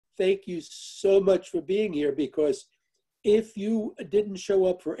thank you so much for being here, because if you didn't show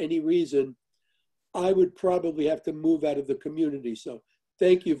up for any reason, I would probably have to move out of the community. So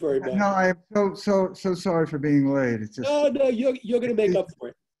thank you very much. No, I'm so sorry for being late. It's just No, you're going to make up for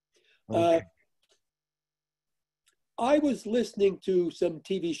it. okay. I was listening to some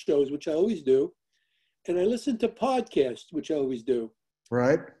TV shows, which I always do, and I listened to podcasts, which I always do.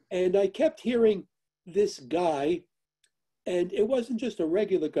 Right. And I kept hearing this guy, and it wasn't just a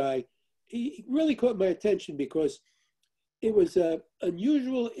regular guy. He really caught my attention because it was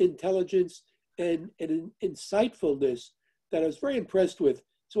unusual intelligence and an insightfulness that I was very impressed with.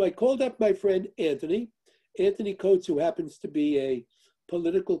 So I called up my friend Anthony Coates, who happens to be a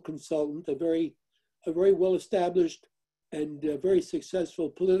political consultant, a very well-established and very successful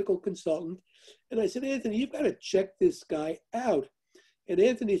political consultant. And I said, Anthony, you've got to check this guy out. And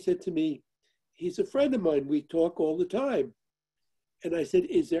Anthony said to me, he's a friend of mine. We talk all the time. And I said,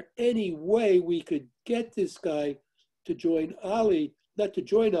 is there any way we could get this guy to join OLLI, not to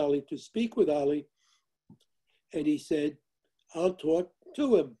join OLLI, to speak with OLLI? And he said, I'll talk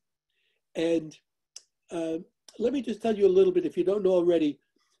to him. And let me just tell you a little bit, if you don't know already.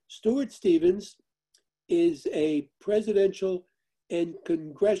 Stuart Stevens is a presidential and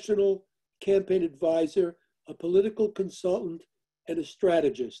congressional campaign advisor, a political consultant, and a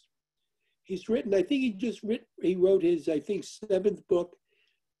strategist. He's written, I think he wrote his, I think, 7th book.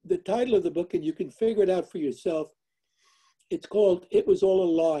 The title of the book, and you can figure it out for yourself, it's called It Was All a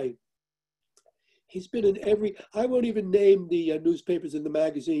Lie. He's been in I won't even name the newspapers and the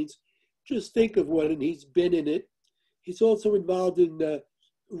magazines, just think of one, and he's been in it. He's also involved in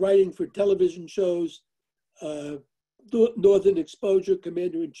writing for television shows, Northern Exposure,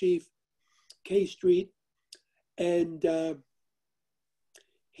 Commander-in-Chief, K Street, and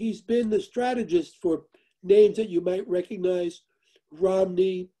he's been the strategist for names that you might recognize: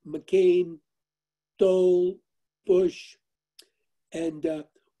 Romney, McCain, Dole, Bush. And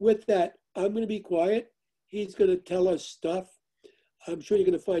with that, I'm going to be quiet. He's going to tell us stuff. I'm sure you're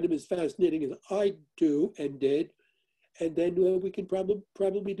going to find him as fascinating as I do and did. And then we can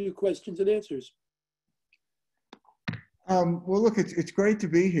probably do questions and answers. Well, look, it's great to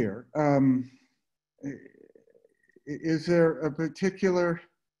be here. Is there a particular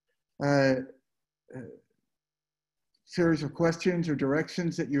series of questions or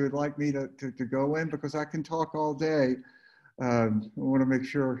directions that you would like me to go in? Because I can talk all day. I want to make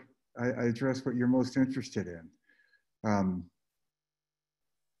sure I address what you're most interested in.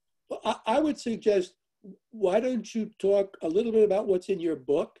 Well, I would suggest, why don't you talk a little bit about what's in your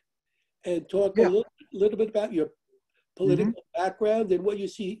book, and talk a little bit about your political background and what you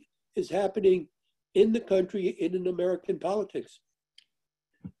see is happening in the country and in American politics.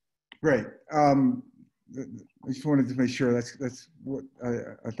 Great. I just wanted to make sure that's what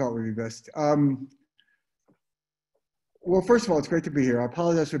I thought would be best. Well, first of all, it's great to be here. I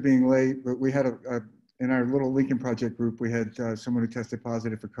apologize for being late, but we had in our little Lincoln Project group, we had someone who tested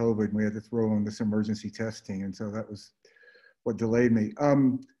positive for COVID, and we had to throw in this emergency testing, and so that was what delayed me.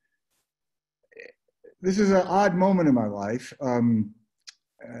 This is an odd moment in my life.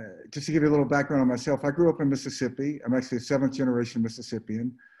 Just to give you a little background on myself, I grew up in Mississippi. I'm actually a 7th generation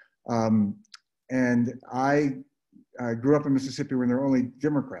Mississippian. And I grew up in Mississippi when there were only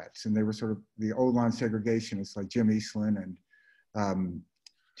Democrats, and they were sort of the old line segregationists like Jim Eastland and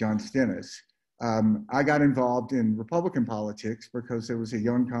John Stennis. I got involved in Republican politics because there was a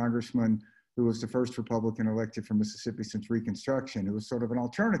young congressman who was the first Republican elected from Mississippi since Reconstruction. It was sort of an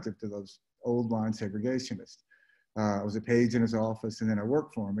alternative to those old line segregationists. I was a page in his office, and then I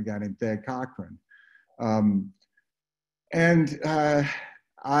worked for him, a guy named Thad Cochran.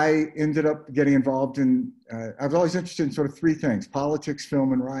 I ended up getting involved in, I was always interested in sort of 3 things: politics,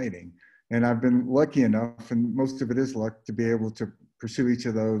 film, and writing. And I've been lucky enough, and most of it is luck, to be able to pursue each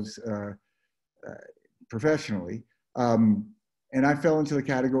of those professionally. And I fell into the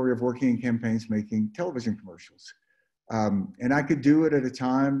category of working in campaigns, making television commercials. And I could do it at a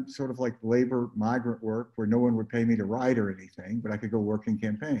time sort of like labor migrant work, where no one would pay me to write or anything, but I could go work in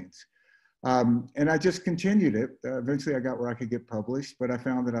campaigns. And I just continued it. Eventually I got where I could get published, but I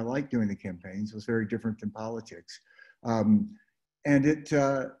found that I liked doing the campaigns. It was very different than politics. And it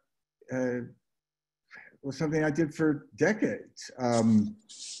was something I did for decades.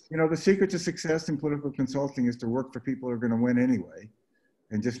 You know, the secret to success in political consulting is to work for people who are going to win anyway,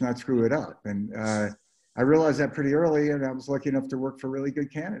 and just not screw it up. And I realized that pretty early, and I was lucky enough to work for really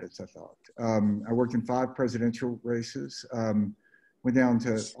good candidates, I thought. I worked in 5 presidential races. Went down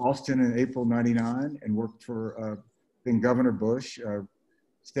to Austin in April '99 and worked for then Governor Bush,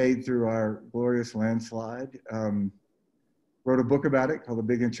 stayed through our glorious landslide, wrote a book about it called The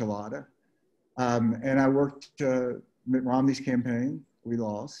Big Enchilada. And I worked Mitt Romney's campaign. We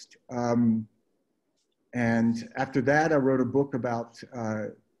lost. And after that, I wrote a book about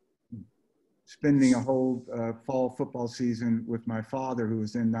spending a whole fall football season with my father, who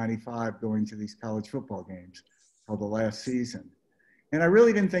was in '95 going to these college football games, called The Last Season. And I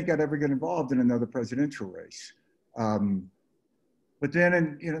really didn't think I'd ever get involved in another presidential race. But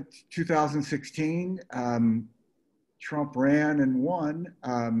then in 2016, Trump ran and won.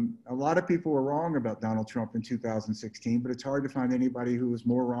 A lot of people were wrong about Donald Trump in 2016, but it's hard to find anybody who was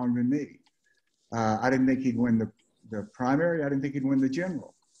more wrong than me. I didn't think he'd win the primary. I didn't think he'd win the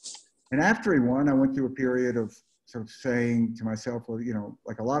general. And after he won, I went through a period of sort of saying to myself, well, you know,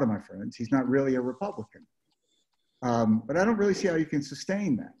 like a lot of my friends, he's not really a Republican. But I don't really see how you can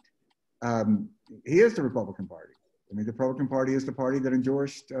sustain that. He is the Republican Party. I mean, the Republican Party is the party that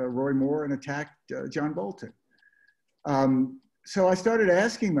endorsed Roy Moore and attacked John Bolton. So I started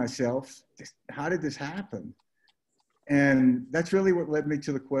asking myself, how did this happen? And that's really what led me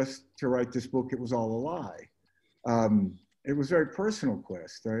to the quest to write this book, It Was All a Lie. It was a very personal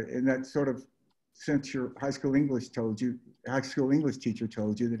quest. In that sort of sense, your high school English teacher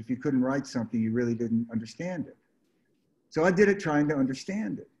told you that if you couldn't write something, you really didn't understand it. So I did it trying to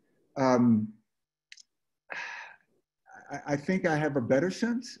understand it. I think I have a better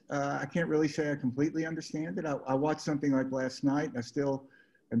sense. I can't really say I completely understand it. I watched something like last night, and I still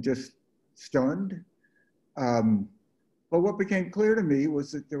am just stunned. But what became clear to me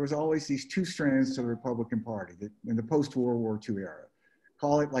was that there was always these two strands to the Republican Party in the post-World War II era.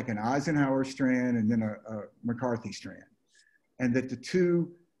 Call it like an Eisenhower strand and then a McCarthy strand. And that the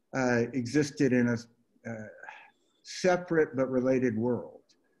two existed in a separate but related world.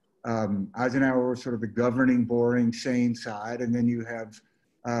 Eisenhower was sort of the governing, boring, sane side, and then you have,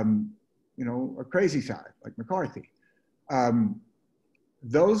 you know, a crazy side like McCarthy.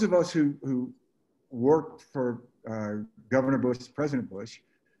 Those of us who worked for Governor Bush, President Bush,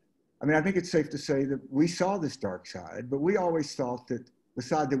 I mean, I think it's safe to say that we saw this dark side, but we always thought that the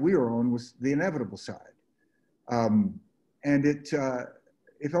side that we were on was the inevitable side. And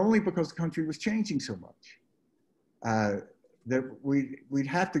if only because the country was changing so much. That we'd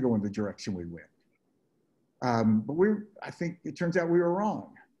have to go in the direction we went. But I think it turns out we were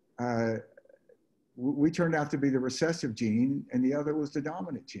wrong. We turned out to be the recessive gene and the other was the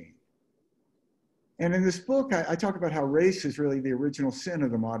dominant gene. And in this book, I talk about how race is really the original sin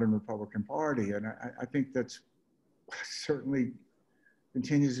of the modern Republican Party. And I think that's certainly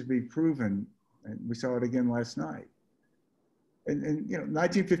continues to be proven. And we saw it again last night. And you know,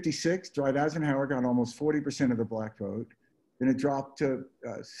 1956, Dwight Eisenhower got almost 40% of the black vote. Then it dropped to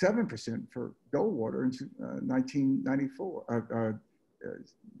 7% for Goldwater in 1964.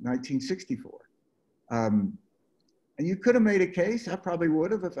 And you could have made a case, I probably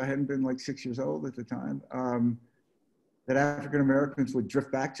would have if I hadn't been like 6 years old at the time, that African Americans would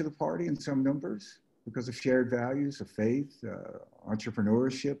drift back to the party in some numbers because of shared values of faith,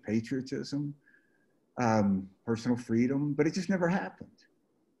 entrepreneurship, patriotism, personal freedom, but it just never happened.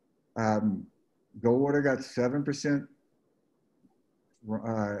 Goldwater got 7%.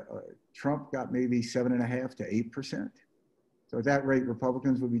 Trump got maybe 7.5% to 8%. So at that rate,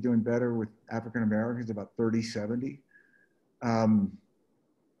 Republicans would be doing better with African Americans, about 30-70. And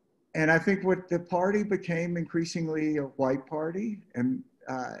I think what the party became increasingly a white party. And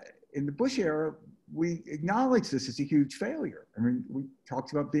in the Bush era, we acknowledged this as a huge failure. I mean, we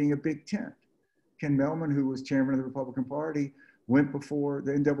talked about being a big tent. Ken Mehlman, who was chairman of the Republican Party, went before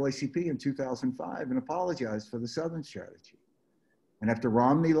the NAACP in 2005 and apologized for the Southern strategy. And after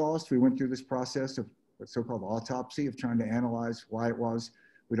Romney lost, we went through this process of a so-called autopsy of trying to analyze why it was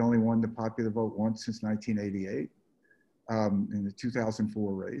we'd only won the popular vote once since 1988 in the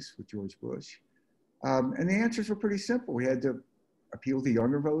 2004 race with George Bush. And the answers were pretty simple. We had to appeal to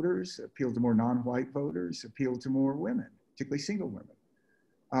younger voters, appeal to more non-white voters, appeal to more women, particularly single women.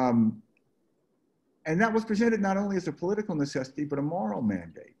 And that was presented not only as a political necessity, but a moral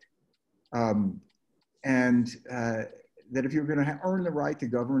mandate. That if you're going to earn the right to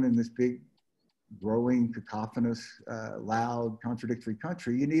govern in this big, growing, cacophonous, loud, contradictory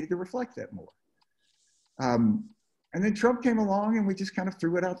country, you needed to reflect that more. And then Trump came along and we just kind of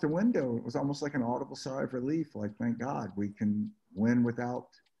threw it out the window. It was almost like an audible sigh of relief, like, thank God we can win without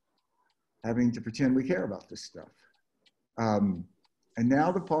having to pretend we care about this stuff. And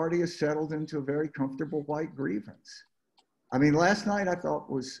now the party has settled into a very comfortable white grievance. I mean, last night I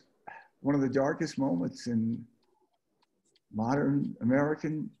thought was one of the darkest moments in modern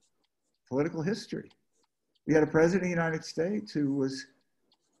American political history. We had a president of the United States who was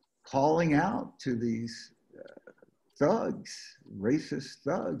calling out to these thugs, racist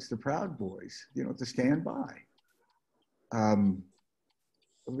thugs, the Proud Boys, you know, to stand by.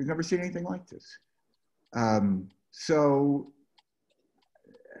 We've never seen anything like this. So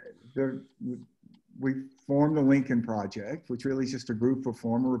we formed the Lincoln Project, which really is just a group of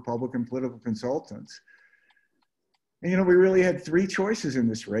former Republican political consultants. And, you know, we really had three choices in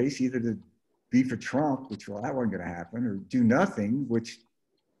this race, either to be for Trump, which, well, that wasn't going to happen, or do nothing, which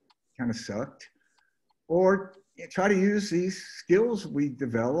kind of sucked, or try to use these skills we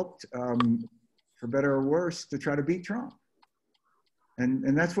developed, for better or worse, to try to beat Trump.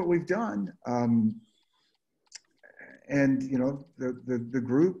 And that's what we've done. And, you know, the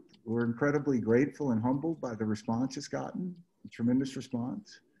group, we're incredibly grateful and humbled by the response it's gotten, a tremendous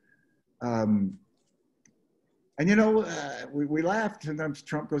response. And, you know, we laugh. Sometimes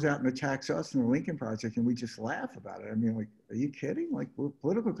Trump goes out and attacks us in the Lincoln Project, and we just laugh about it. I mean, like, are you kidding? Like, we're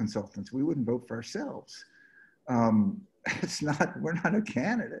political consultants. We wouldn't vote for ourselves. We're not a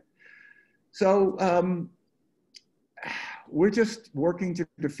candidate. So we're just working to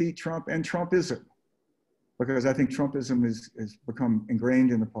defeat Trump and Trumpism, because I think Trumpism has become ingrained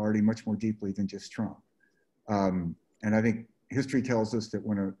in the party much more deeply than just Trump. And I think history tells us that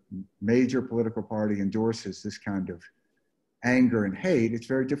when a major political party endorses this kind of anger and hate, it's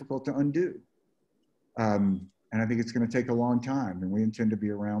very difficult to undo. And I think it's going to take a long time, and we intend to be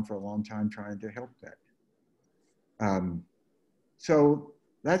around for a long time trying to help that. So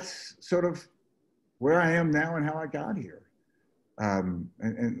that's sort of where I am now and how I got here.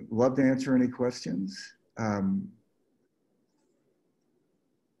 And love to answer any questions.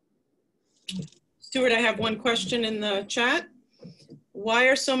 Stuart, I have one question in the chat. Why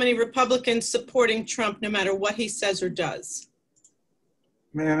are so many Republicans supporting Trump no matter what he says or does?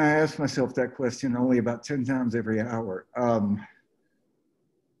 Man, I ask myself that question only about 10 times every hour.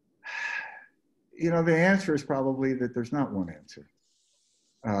 You know, the answer is probably that there's not one answer.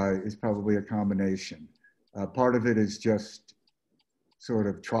 It's probably a combination. Part of it is just sort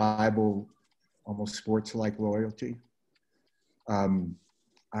of tribal, almost sports-like loyalty.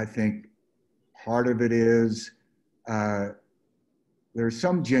 I think part of it is there's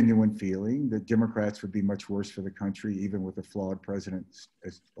some genuine feeling that Democrats would be much worse for the country, even with a flawed president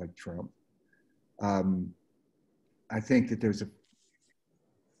like Trump. I think that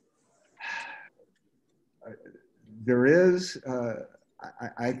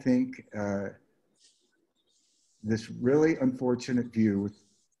I think this really unfortunate view with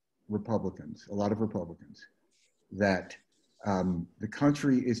Republicans, a lot of Republicans, that the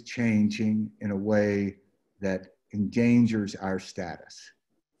country is changing in a way that endangers our status,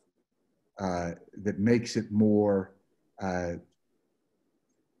 that makes it more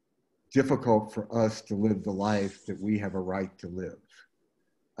difficult for us to live the life that we have a right to live.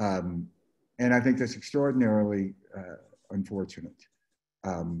 And I think that's extraordinarily unfortunate,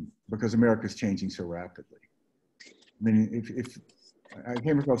 because America is changing so rapidly. I mean, if I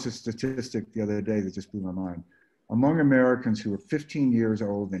came across a statistic the other day that just blew my mind. Among Americans who are 15 years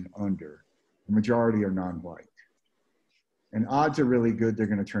old and under, the majority are non-white. And odds are really good they're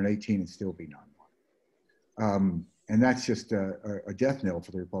going to turn 18 and still be non-white. And that's just a death knell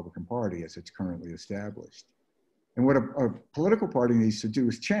for the Republican Party as it's currently established. And what a political party needs to do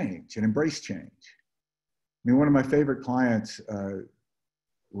is change and embrace change. I mean, one of my favorite clients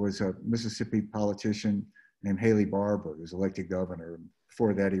was a Mississippi politician named Haley Barbour, who was elected governor.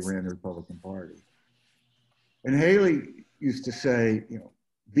 Before that, he ran the Republican Party. And Haley used to say, you know,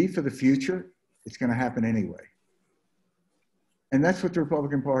 be for the future, it's going to happen anyway. And that's what the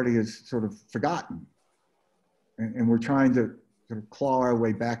Republican Party has sort of forgotten. And we're trying to sort of claw our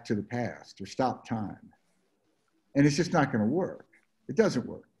way back to the past or stop time. And it's just not going to work. It doesn't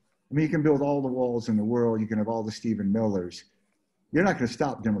work. I mean, you can build all the walls in the world. You can have all the Stephen Millers. You're not going to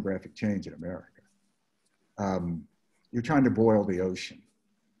stop demographic change in America. You're trying to boil the ocean.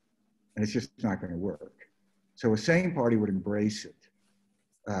 And it's just not going to work. So a sane party would embrace it.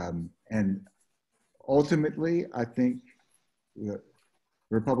 And ultimately, I think the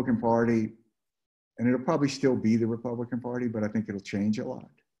Republican Party, and it'll probably still be the Republican Party, but I think it'll change a lot.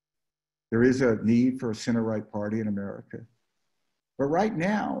 There is a need for a center-right party in America. But right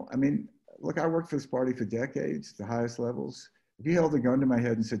now, I mean, look, I worked for this party for decades, the highest levels. If you held a gun to my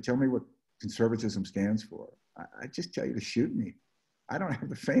head and said, tell me what conservatism stands for, I'd just tell you to shoot me. I don't have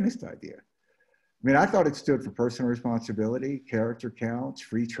the faintest idea. I mean, I thought it stood for personal responsibility, character counts,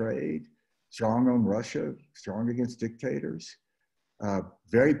 free trade, strong on Russia, strong against dictators,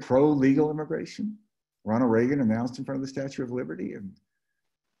 very pro-legal immigration. Ronald Reagan announced in front of the Statue of Liberty and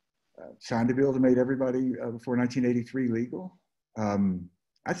signed a bill that made everybody before 1983 legal.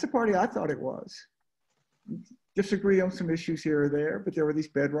 That's the party I thought it was. disagree on some issues here or there, but there were these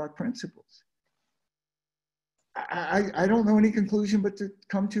bedrock principles. I don't know any conclusion but to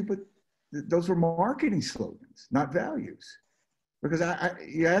come to, but those were marketing slogans, not values. Because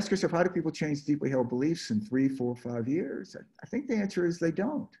you ask yourself, how do people change deeply held beliefs in 3, 4, 5 years? I think the answer is they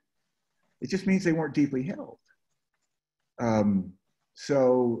don't. It just means they weren't deeply held.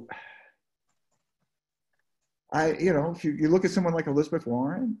 So, if you look at someone like Elizabeth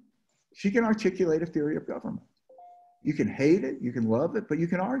Warren, she can articulate a theory of government. You can hate it, you can love it, but you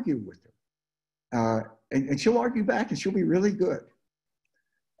can argue with her. And she'll argue back and she'll be really good.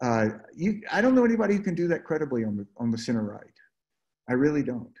 I don't know anybody who can do that credibly on the center right. I really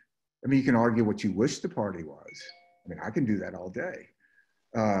don't. I mean, you can argue what you wish the party was. I mean, I can do that all day.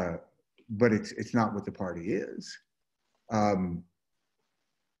 But it's not what the party is. And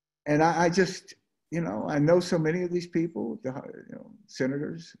I just, I know so many of these people,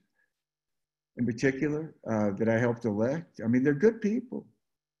 senators in particular, that I helped elect. I mean, they're good people.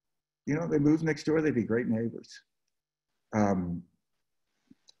 They move next door, they'd be great neighbors. And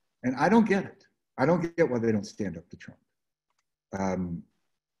I don't get it. I don't get why they don't stand up to Trump.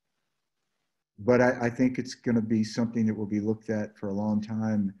 But I think it's going to be something that will be looked at for a long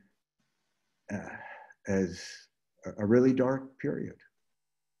time as a really dark period.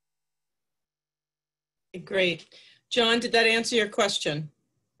 Great. John, did that answer your question?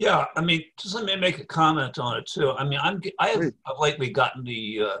 Yeah, I mean, just let me make a comment on it too. I mean, I have lately gotten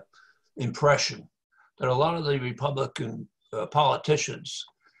the impression that a lot of the Republican politicians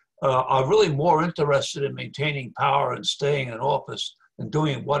are really more interested in maintaining power and staying in office than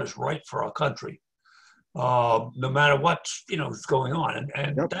doing what is right for our country, no matter what is going on.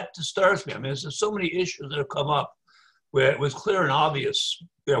 And Yep. That disturbs me. I mean, there's so many issues that have come up where it was clear and obvious,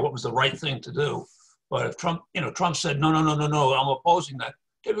 what was the right thing to do. But if Trump said, no, I'm opposing that,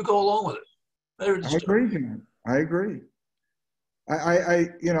 they would go along with it. I agree, John. I agree.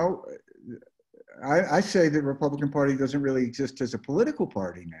 I say the Republican Party doesn't really exist as a political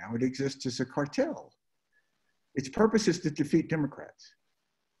party now. It exists as a cartel. Its purpose is to defeat Democrats.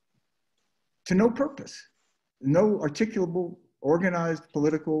 To no purpose. No articulable, organized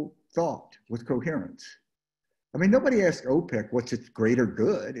political thought with coherence. I mean, nobody asked OPEC what's its greater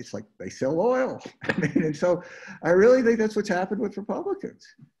good. It's like they sell oil. I mean, and so I really think that's what's happened with Republicans.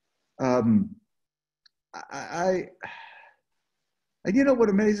 And what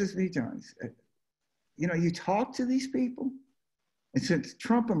amazes me, John, you talk to these people, and since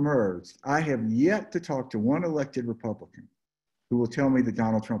Trump emerged, I have yet to talk to one elected Republican who will tell me that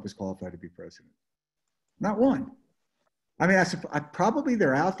Donald Trump is qualified to be president. Not one. I mean, probably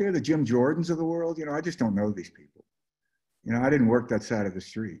they're out there, the Jim Jordans of the world. I just don't know these people. I didn't work that side of the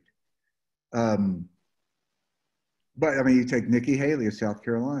street. But I mean, you take Nikki Haley of South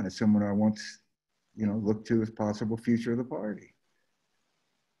Carolina, someone I once, looked to as possible future of the party.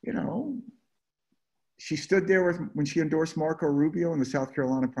 She stood there when she endorsed Marco Rubio in the South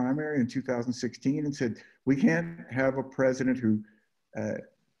Carolina primary in 2016 and said, we can't have a president who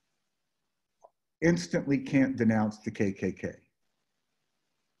instantly can't denounce the KKK.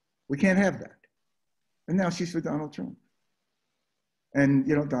 We can't have that. And now she's for Donald Trump. And,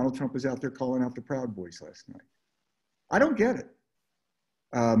 Donald Trump is out there calling out the Proud Boys last night. I don't get it.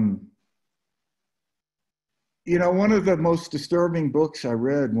 One of the most disturbing books I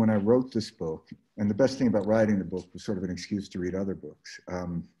read when I wrote this book, and the best thing about writing the book was sort of an excuse to read other books,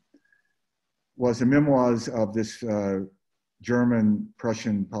 was the memoirs of this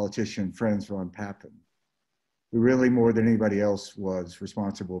German-Prussian politician, Franz von Papen, who really more than anybody else was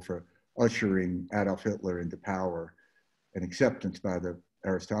responsible for ushering Adolf Hitler into power and acceptance by the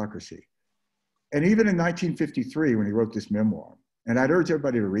aristocracy. And even in 1953, when he wrote this memoir, and I'd urge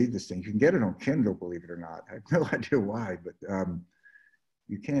everybody to read this thing. You can get it on Kindle, believe it or not. I have no idea why, but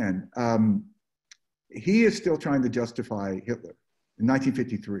you can. He is still trying to justify Hitler in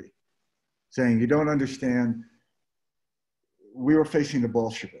 1953, saying, you don't understand, we were facing the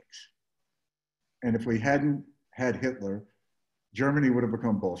Bolsheviks. And if we hadn't had Hitler, Germany would have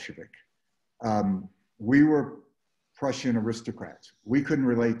become Bolshevik. We were Prussian aristocrats. We couldn't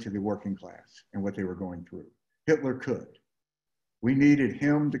relate to the working class and what they were going through. Hitler could. We needed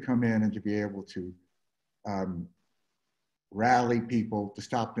him to come in and to be able to rally people to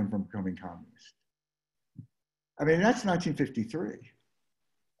stop them from becoming communist. I mean, that's 1953.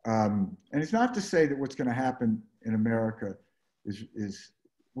 And it's not to say that what's going to happen in America is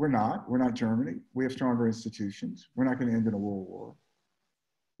we're not Germany. We have stronger institutions. We're not going to end in a world war.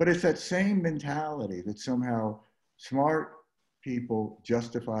 But it's that same mentality that somehow smart people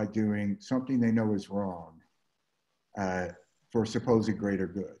justify doing something they know is wrong for supposed greater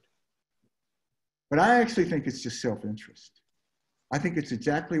good. But I actually think it's just self-interest. I think it's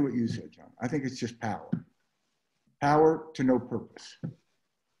exactly what you said, John. I think it's just power. Power to no purpose.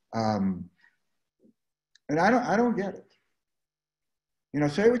 And I don't get it. You know,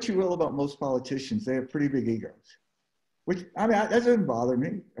 say what you will about most politicians, they have pretty big egos. Which, I mean, that doesn't bother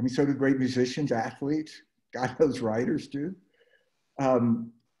me. I mean, so do great musicians, athletes, God knows writers do.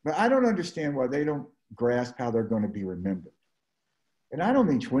 But I don't understand why they don't grasp how they're going to be remembered. And I don't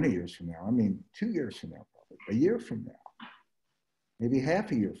mean 20 years from now. I mean 2 years from now, probably, a year from now, maybe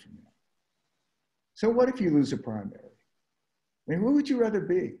half a year from now. So what if you lose a primary? I mean, who would you rather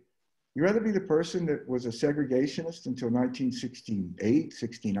be? You'd rather be the person that was a segregationist until 1968,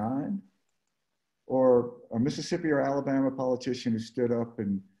 69? Or a Mississippi or Alabama politician who stood up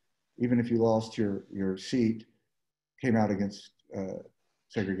and even if you lost your seat, came out against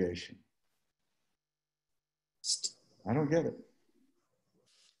segregation? I don't get it.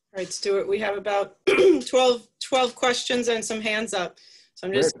 All right, Stuart, we have about 12 questions and some hands up. So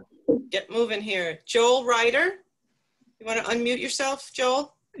I'm just get moving here. Joel Ryder, you want to unmute yourself,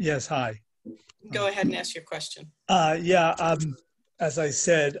 Joel? Yes, hi. Go ahead and ask your question. As I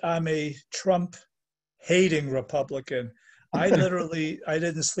said, I'm a Trump-hating Republican. I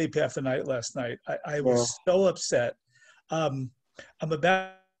didn't sleep half the night last night. I was so upset. I'm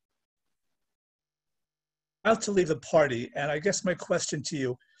about to leave the party, and I guess my question to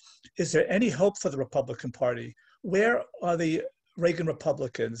you, is there any hope for the Republican Party? Where are the Reagan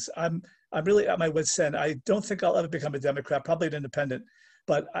Republicans? I'm really at my wit's end. I don't think I'll ever become a Democrat, probably an independent,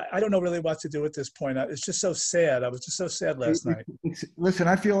 but I don't know really what to do at this point. It's just so sad. I was just so sad last night. Listen,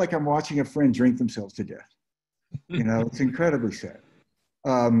 I feel like I'm watching a friend drink themselves to death. You know, it's incredibly sad.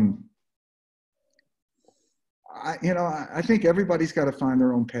 I think everybody's got to find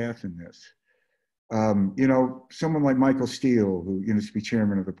their own path in this. You know, someone like Michael Steele, who used to be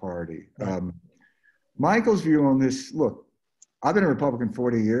chairman of the party. Michael's view on this, look, I've been a Republican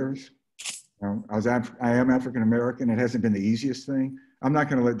 40 years. I am African-American. It hasn't been the easiest thing. I'm not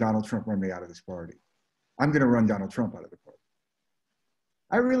going to let Donald Trump run me out of this party. I'm going to run Donald Trump out of the party.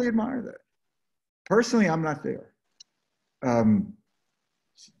 I really admire that. Personally, I'm not there.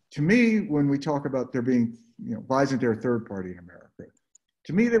 To me, when we talk about there being, you know, why isn't there a third party in America?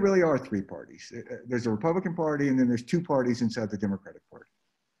 To me, there really are three parties. There's a Republican Party, and then there's two parties inside the Democratic Party.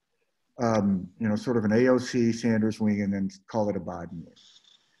 You know, sort of an AOC, Sanders wing, and then call it a Biden wing.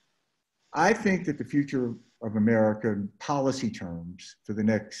 I think that the future of America in policy terms for the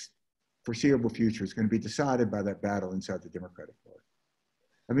next foreseeable future is going to be decided by that battle inside the Democratic Party.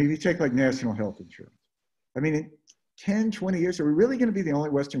 I mean, if you take like national health insurance, I mean, in 10, 20 years, are we really going to be the only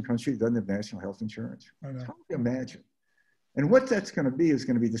Western country that doesn't have national health insurance? How do you imagine? And what that's going to be is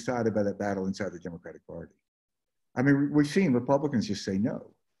going to be decided by that battle inside the Democratic Party. I mean, we've seen Republicans just say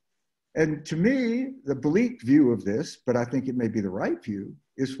no. And to me, the bleak view of this, but I think it may be the right view,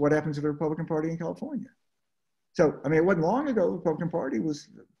 is what happens to the Republican Party in California. So, I mean, it wasn't long ago, the Republican Party was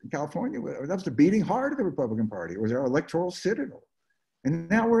in California. That was the beating heart of the Republican Party. It was our electoral citadel. And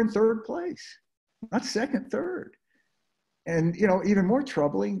now we're in third place, not second, third. And, you know, even more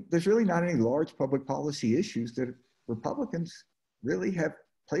troubling, there's really not any large public policy issues that Republicans really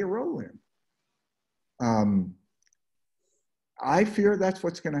play a role in. I fear that's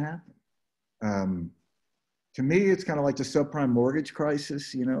what's going to happen. To me, it's kind of like the subprime mortgage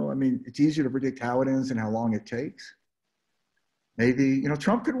crisis. You know, I mean, it's easier to predict how it ends and how long it takes. Maybe, you know,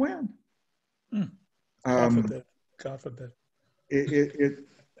 Trump could win. God forbid.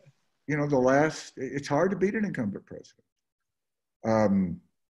 You know, it's hard to beat an incumbent president.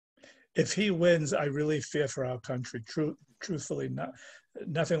 If he wins, I really fear for our country. Truthfully,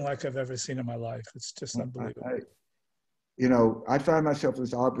 nothing like I've ever seen in my life. It's just unbelievable. You know, I find myself in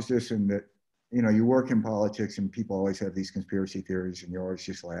this odd position that, you know, you work in politics and people always have these conspiracy theories and you always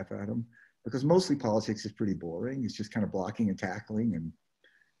just laugh at them because mostly politics is pretty boring. It's just kind of blocking and tackling and,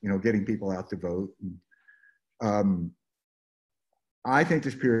 you know, getting people out to vote. And, I think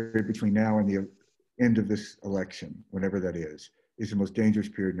this period between now and the end of this election, whenever that is the most dangerous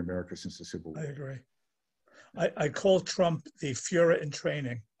period in America since the Civil War. I agree. I call Trump the Fuhrer in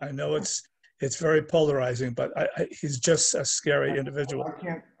training. I know it's very polarizing, but he's just a scary individual.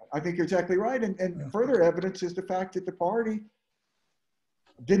 I think you're exactly right. And further evidence is the fact that the party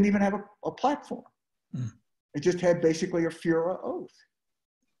didn't even have a platform. It just had basically a Fuhrer oath.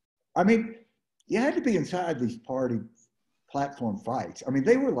 I mean, you had to be inside these party platform fights. I mean,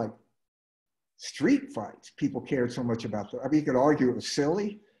 they were like street fights. People cared so much about them. I mean, you could argue it was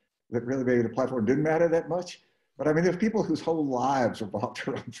silly, that really maybe the platform didn't matter that much. But I mean, there's people whose whole lives are revolved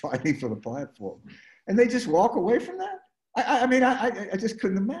around fighting for the platform. And they just walk away from that? I mean, I just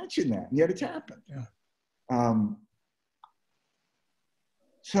couldn't imagine that, and yet it's happened. Yeah.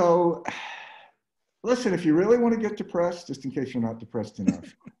 So, listen, if you really want to get depressed, just in case you're not depressed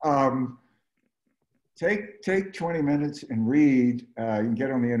enough, take 20 minutes and read. You can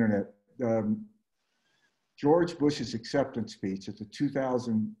get on the internet. George Bush's acceptance speech at the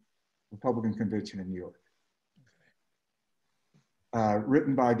 2000 Republican convention in New York.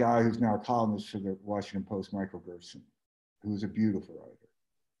 Written by a guy who's now a columnist for the Washington Post, Michael Gerson, who's a beautiful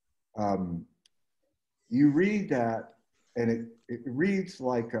writer. You read that, and it reads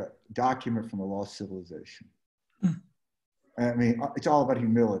like a document from a lost civilization. I mean, it's all about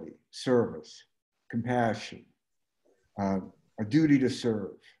humility, service, compassion, a duty to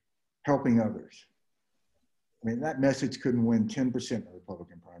serve, helping others. I mean, that message couldn't win 10% in the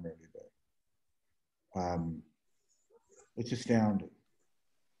Republican primary today. It's astounding.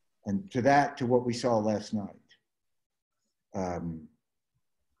 And to what we saw last night,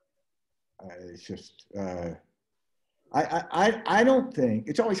 it's just, I don't think,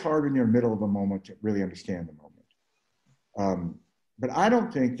 it's always hard when you're in the middle of a moment to really understand the moment. But I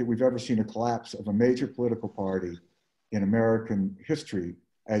don't think that we've ever seen a collapse of a major political party in American history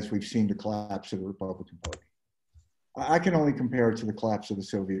as we've seen the collapse of the Republican Party. I can only compare it to the collapse of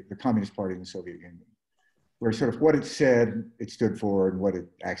the Communist Party in the Soviet Union, where sort of what it said, it stood for, and what it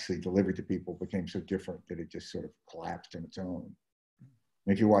actually delivered to people became so different that it just sort of collapsed on its own.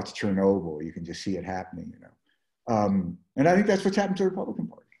 And if you watch Chernobyl, you can just see it happening, you know. And I think that's what's happened to the Republican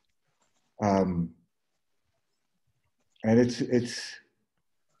Party. And it's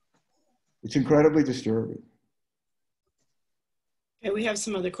incredibly disturbing. Okay, we have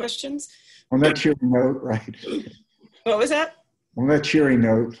some other questions. On that cheery note, right? What was that? On that cheery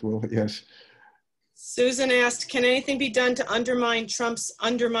note, well, yes. Susan asked, can anything be done to undermine Trump's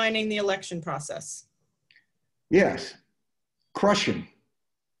undermining the election process? Yes, crush him.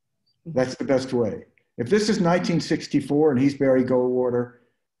 That's the best way. If this is 1964 and he's Barry Goldwater,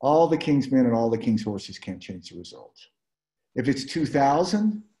 all the king's men and all the king's horses can't change the results. If it's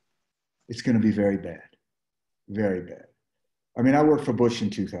 2000, it's going to be very bad, very bad. I mean, I worked for Bush in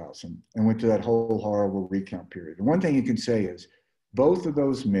 2000 and went through that whole horrible recount period. And one thing you can say is both of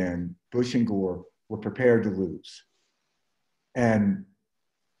those men, Bush and Gore, were prepared to lose and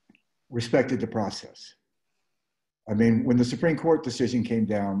respected the process. I mean, when the Supreme Court decision came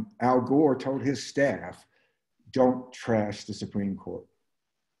down, Al Gore told his staff, don't trash the Supreme Court.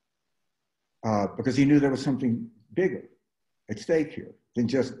 Because he knew there was something bigger at stake here than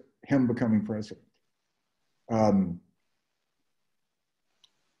just him becoming president.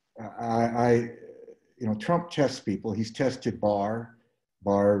 You know, Trump tests people. He's tested Barr.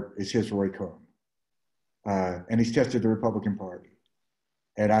 Barr is his Roy Cohn. And he's tested the Republican Party.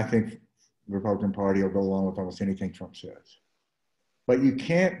 And I think the Republican Party will go along with almost anything Trump says. But you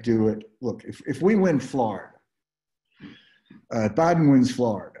can't do it. Look, if we win Florida, Biden wins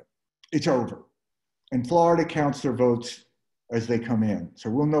Florida, it's over. And Florida counts their votes as they come in. So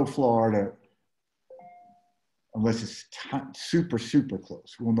we'll know Florida, unless it's super, super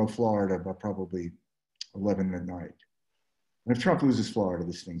close. We'll know Florida by probably 11 at night. And if Trump loses Florida,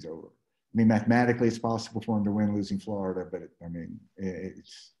 this thing's over. I mean, mathematically, it's possible for him to win losing Florida, but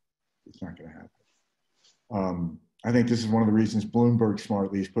it's not going to happen. I think this is one of the reasons Bloomberg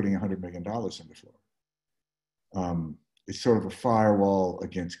smartly is putting $100 million into Florida. It's sort of a firewall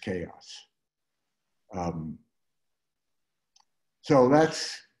against chaos. So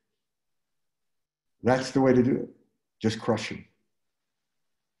that's the way to do it. Just crush him.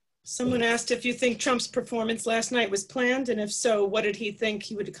 Someone asked if you think Trump's performance last night was planned, and if so, what did he think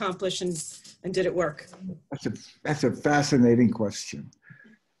he would accomplish, and did it work? That's a fascinating question.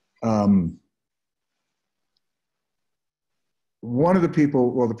 One of the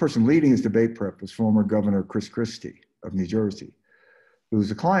people, well, the person leading his debate prep was former Governor Chris Christie of New Jersey, who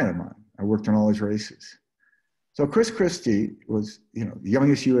was a client of mine. I worked on all his races. So Chris Christie was, you know, the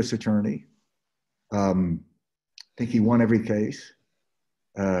youngest U.S. attorney. I think he won every case.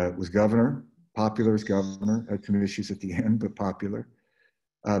 Was governor, popular as governor, had some issues at the end, but popular.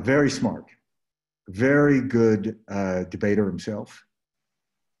 Very smart, very good debater himself.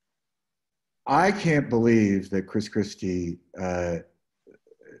 I can't believe that Chris Christie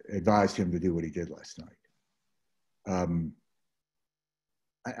advised him to do what he did last night.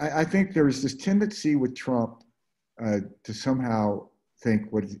 I think there is this tendency with Trump to somehow think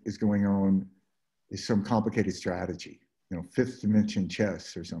what is going on is some complicated strategy, you know, fifth dimension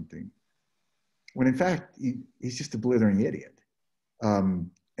chess or something, when in fact, he's just a blithering idiot. And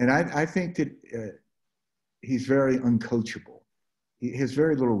I think that he's very uncoachable. He has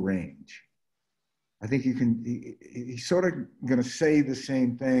very little range. I think you can, he's sort of going to say the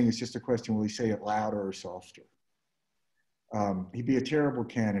same thing. It's just a question, will he say it louder or softer? He'd be a terrible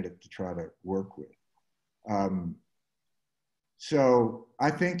candidate to try to work with. So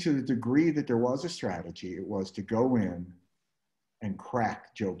I think to the degree that there was a strategy, it was to go in and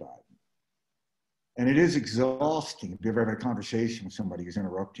crack Joe Biden. And it is exhausting if you've ever had a conversation with somebody who's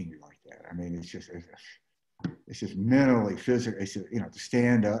interrupting you like that. I mean, it's just mentally, physically, it's just, you know, to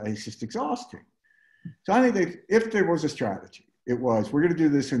stand up, it's just exhausting. So I think that if there was a strategy, it was, we're going to do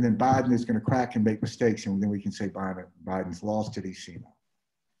this and then Biden is going to crack and make mistakes and then we can say Biden's lost it, he's senile.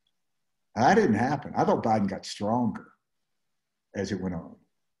 That didn't happen. I thought Biden got stronger as it went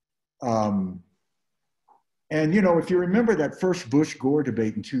on. And, you know, if you remember that first Bush-Gore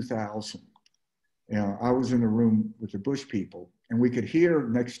debate in 2000, you know, I was in the room with the Bush people and we could hear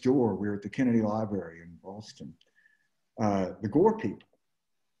next door, we were at the Kennedy Library in Boston, the Gore people.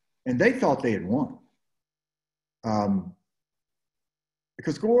 And they thought they had won.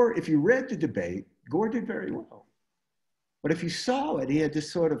 Because Gore, if you read the debate, Gore did very well. But if you saw it, he had this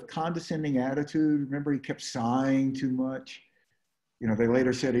sort of condescending attitude. Remember, he kept sighing too much. You know, they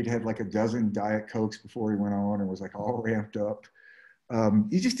later said he'd had like a dozen Diet Cokes before he went on and was like all ramped up.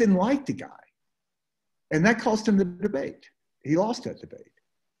 You just didn't like the guy. And that cost him the debate. He lost that debate.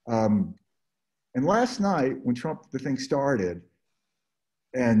 And last night, when the thing started,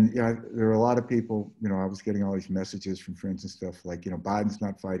 and you know, there were a lot of people, you know, I was getting all these messages from friends and stuff like, you know, Biden's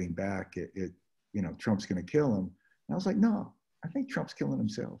not fighting back. You know, Trump's going to kill him. And I was like, no, I think Trump's killing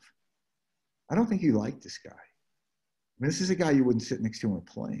himself. I don't think you like this guy. I mean, this is a guy you wouldn't sit next to on a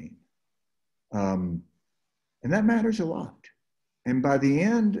plane. And that matters a lot. And by the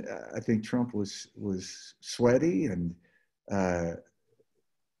end, I think Trump was sweaty and,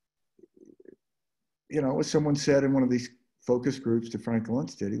 you know, as someone said in one of these focus groups to Frank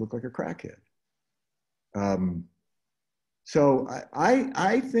Lundstedt, he looked like a crackhead. So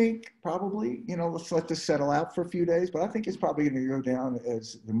I think probably, you know, let's let this settle out for a few days, but I think it's probably going to go down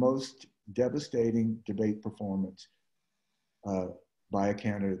as the most devastating debate performance by a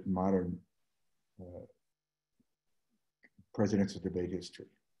candidate in modern presidential debate history.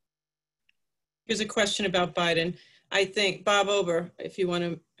 Here's a question about Biden. I think, Bob Ober, if you want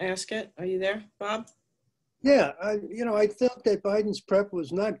to ask it. Are you there, Bob? Yeah, you know, I thought that Biden's prep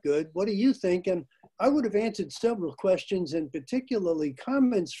was not good. What do you think? And I would have answered several questions and particularly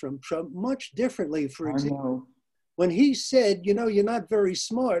comments from Trump much differently. For example, when he said, you know, you're not very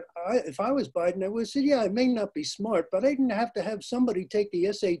smart. If I was Biden, I would have said, yeah, I may not be smart, but I didn't have to have somebody take the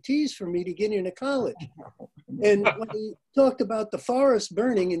SATs for me to get into college. And when he talked about the forest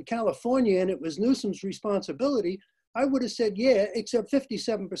burning in California and it was Newsom's responsibility, I would have said, yeah, except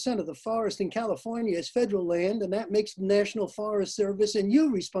 57% of the forest in California is federal land, and that makes the National Forest Service and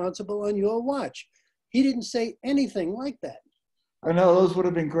you responsible on your watch. He didn't say anything like that. I know, those would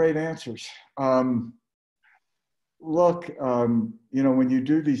have been great answers. Look, you know, when you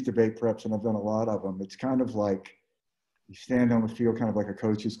do these debate preps, and I've done a lot of them, it's kind of like you stand on the field, kind of like a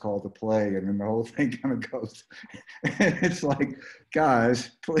coach's call to play, and then the whole thing kind of goes. It's like,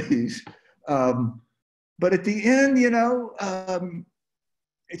 guys, please. But at the end, you know,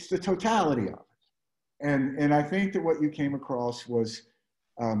 it's the totality of it. And I think that what you came across was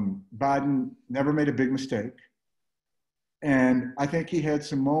Biden never made a big mistake. And I think he had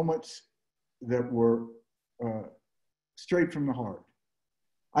some moments that were straight from the heart.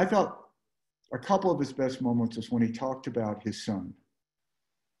 I thought a couple of his best moments was when he talked about his son,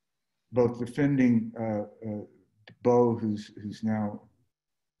 both defending Bo, who's now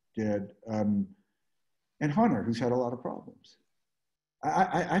dead, and Hunter, who's had a lot of problems.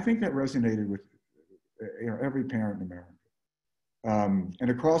 I think that resonated with you know, every parent in America. And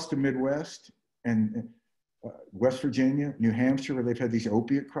across the Midwest and West Virginia, New Hampshire, where they've had these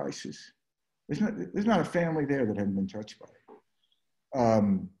opiate crises, there's not a family there that hadn't been touched by it.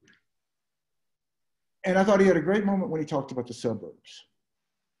 And I thought he had a great moment when he talked about the suburbs.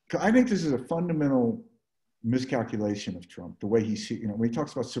 I think this is a fundamental miscalculation of Trump, the way he sees, you know, when he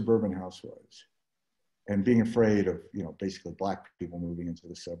talks about suburban housewives and being afraid of, you know, basically Black people moving into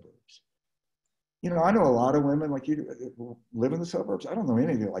the suburbs. You know, I know a lot of women like you live in the suburbs. I don't know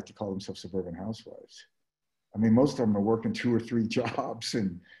any that like to call themselves suburban housewives. I mean, most of them are working 2 or 3 jobs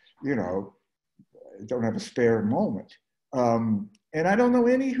and, you know, don't have a spare moment. And I don't know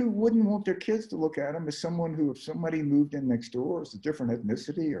any who wouldn't want their kids to look at them as someone who, if somebody moved in next door as a different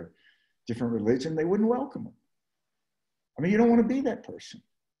ethnicity or different religion, they wouldn't welcome them. I mean, you don't want to be that person.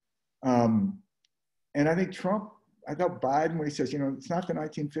 And I think Trump, I thought Biden, when he says, you know, it's not the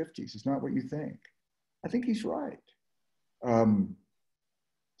 1950s, it's not what you think. I think he's right.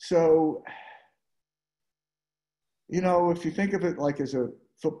 So You know, if you think of it like as a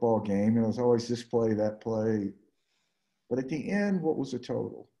football game, you know, there's always this play, that play. But at the end, what was the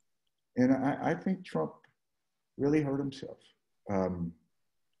total? And I think Trump really hurt himself. I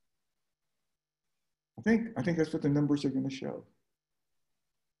think that's what the numbers are going to show.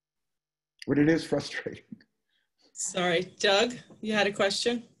 But it is frustrating. Sorry, Doug, you had a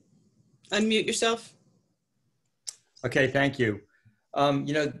question? Unmute yourself. Okay, thank you.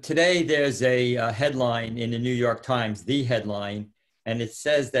 You know, today there's a headline in the New York Times, the headline, and it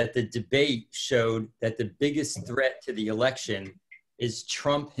says that the debate showed that the biggest threat to the election is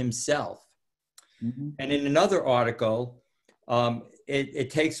Trump himself. Mm-hmm. And in another article, it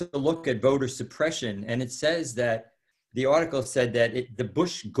takes a look at voter suppression, and it says that the article said that the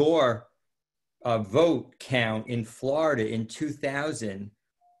Bush-Gore vote count in Florida in 2000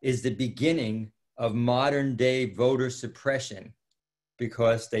 is the beginning of modern day voter suppression,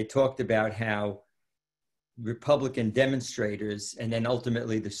 because they talked about how Republican demonstrators and then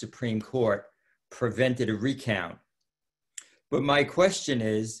ultimately the Supreme Court prevented a recount. But my question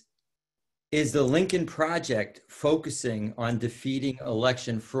is the Lincoln Project focusing on defeating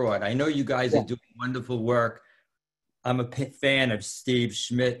election fraud? I know you guys are doing wonderful work. I'm a fan of Steve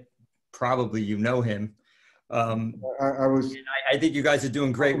Schmidt. Probably you know him. I think you guys are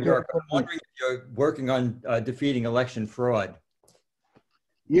doing great work. I'm wondering if you're working on defeating election fraud.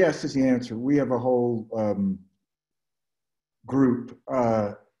 Yes is the answer. We have a whole group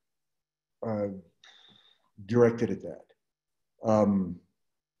directed at that,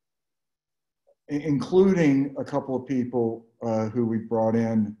 including a couple of people who we brought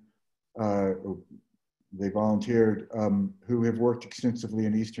in, they volunteered, who have worked extensively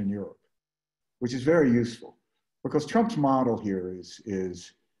in Eastern Europe, which is very useful, because Trump's model here is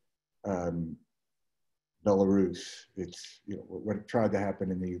Belarus. It's, you know, what tried to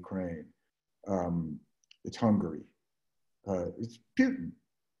happen in the Ukraine. It's Hungary. It's Putin.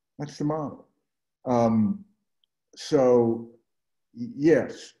 That's the model. So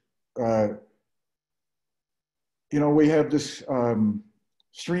yes, you know, we have this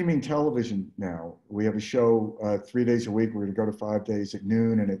streaming television now. We have a show 3 days a week. We're going to go to 5 days at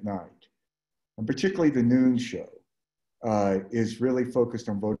noon and at night. And particularly the noon show is really focused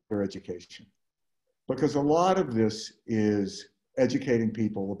on voter education, because a lot of this is educating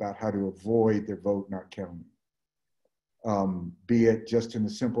people about how to avoid their vote not counting, be it just in the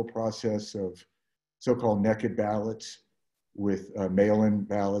simple process of so-called naked ballots with mail-in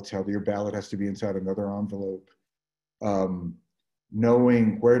ballots, how your ballot has to be inside another envelope,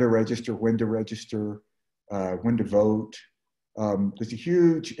 knowing where to register, when to vote. There's a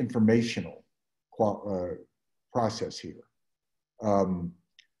huge informational process here.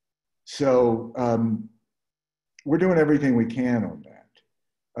 So we're doing everything we can on that.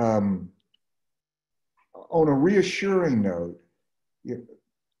 On a reassuring note,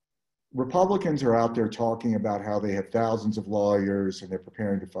 Republicans are out there talking about how they have thousands of lawyers and they're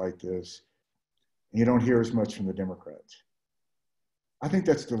preparing to fight this. And you don't hear as much from the Democrats. I think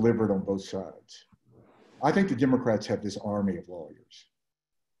that's deliberate on both sides. I think the Democrats have this army of lawyers.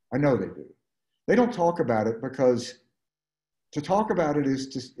 I know they do. They don't talk about it because to talk about it is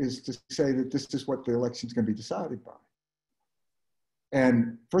to say that this is what the election is going to be decided by.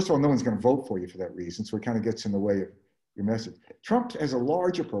 And first of all, no one's going to vote for you for that reason, so it kind of gets in the way of your message. Trump has a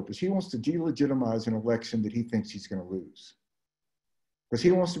larger purpose. He wants to delegitimize an election that he thinks he's going to lose, because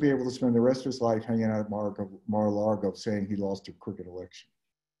he wants to be able to spend the rest of his life hanging out at Mar-a-Lago saying he lost a crooked election.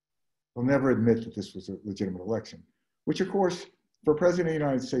 He'll never admit that this was a legitimate election, which of course, for a president of the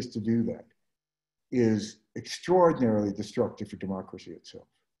United States to do that is extraordinarily destructive for democracy itself.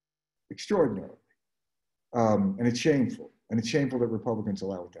 Extraordinarily. And it's shameful. And it's shameful that Republicans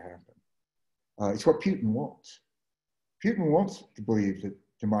allow it to happen. It's what Putin wants. Putin wants to believe that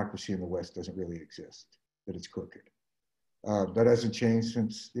democracy in the West doesn't really exist, that it's crooked. That hasn't changed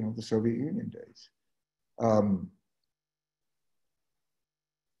since, you know, the Soviet Union days.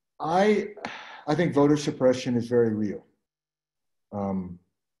 I think voter suppression is very real.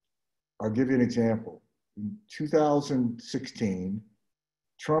 I'll give you an example. In 2016,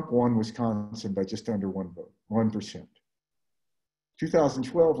 Trump won Wisconsin by just under 1%.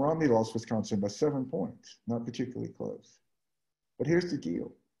 2012, Romney lost Wisconsin by 7 points, not particularly close. But here's the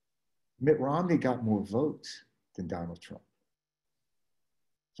deal. Mitt Romney got more votes than Donald Trump.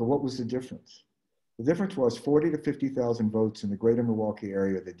 So what was the difference? The difference was 40 to 50,000 votes in the greater Milwaukee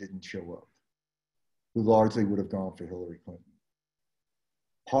area that didn't show up, who largely would have gone for Hillary Clinton.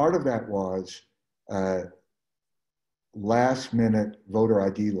 Part of that was last-minute voter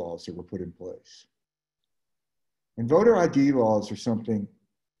ID laws that were put in place. And voter ID laws are something,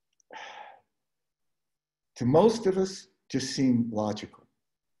 to most of us just seem logical.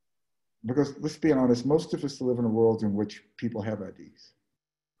 Because let's be honest, most of us live in a world in which people have IDs,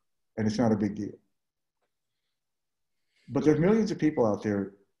 and it's not a big deal. But there's millions of people out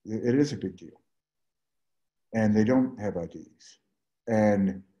there, it is a big deal, and they don't have IDs.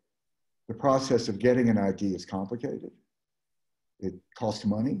 And the process of getting an ID is complicated. It costs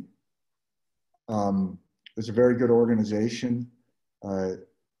money. There's a very good organization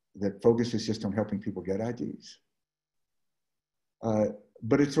that focuses just on helping people get IDs.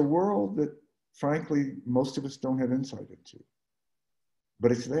 But it's a world that, frankly, most of us don't have insight into.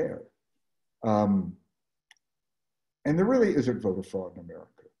 But it's there. And there really isn't voter fraud in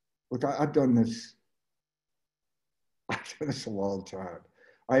America. Look, I've done this a long time.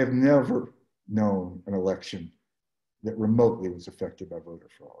 I have never known an election that remotely was affected by voter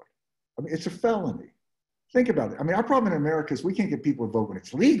fraud. I mean, it's a felony. Think about it. I mean, our problem in America is we can't get people to vote when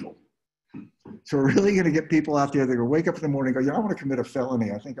it's legal. So we're really going to get people out there that will wake up in the morning and go, yeah, I want to commit a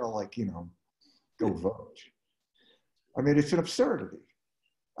felony. I think I'll go vote. I mean, it's an absurdity.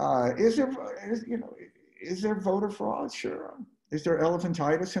 Is there voter fraud? Sure. Is there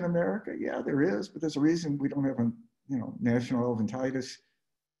elephantitis in America? Yeah, there is, but there's a reason we don't have a national elephantitis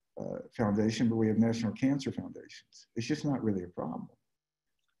foundation, but we have national cancer foundations. It's just not really a problem.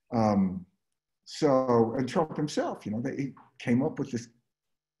 And Trump himself, he came up with this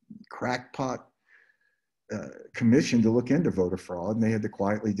crackpot commission to look into voter fraud, and they had to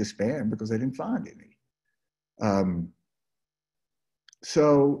quietly disband because they didn't find any.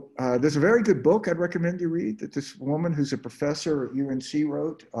 There's a very good book I'd recommend you read that this woman who's a professor at UNC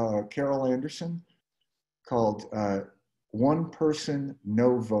wrote, Carol Anderson, called One Person,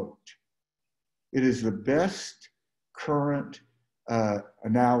 No Vote. It is the best current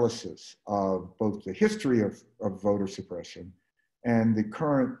analysis of both the history of voter suppression and the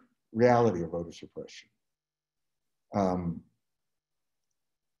current reality of voter suppression. The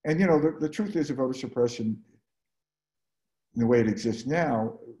truth is that voter suppression, in the way it exists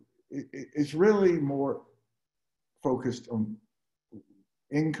now, is really more focused on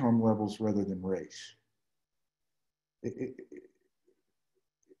income levels rather than race. It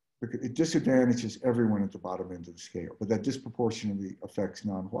disadvantages everyone at the bottom end of the scale, but that disproportionately affects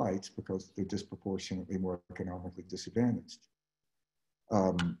non-whites because they're disproportionately more economically disadvantaged.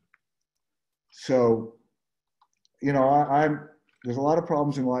 There's a lot of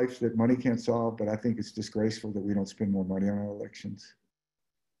problems in life that money can't solve, but I think it's disgraceful that we don't spend more money on our elections.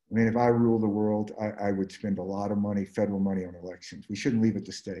 I mean, if I ruled the world, I would spend a lot of money, federal money, on elections. We shouldn't leave it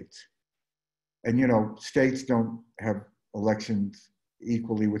to states. And states don't have elections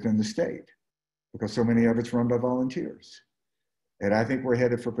equally within the state because so many of it's run by volunteers. And I think we're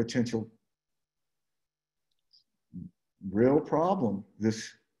headed for potential real problem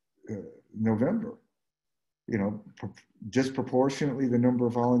this November. Disproportionately, the number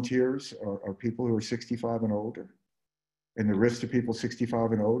of volunteers are people who are 65 and older. And the risk to people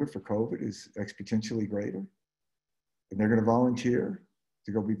 65 and older for COVID is exponentially greater. And they're going to volunteer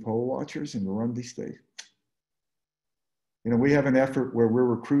to go be poll watchers and to run these states. We have an effort where we're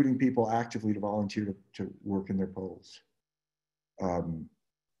recruiting people actively to volunteer to work in their polls.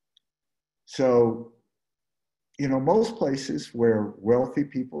 Most places where wealthy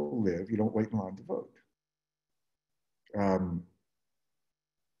people live, you don't wait in line to vote.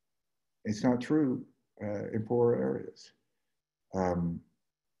 It's not true in poorer areas. And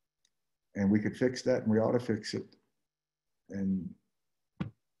we could fix that, and we ought to fix it. And,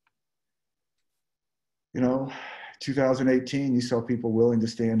 2018, you saw people willing to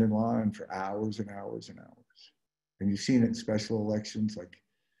stand in line for hours and hours and hours. And you've seen it in special elections, like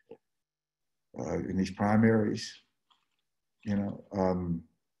in these primaries,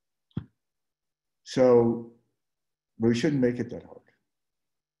 So we shouldn't make it that hard.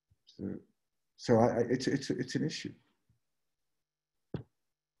 It's an issue.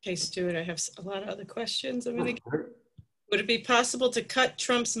 Okay, Stuart, I have a lot of other questions. Would it be possible to cut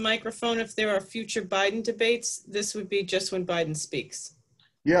Trump's microphone if there are future Biden debates? This would be just when Biden speaks.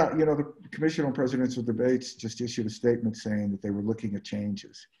 Yeah, the Commission on Presidential Debates just issued a statement saying that they were looking at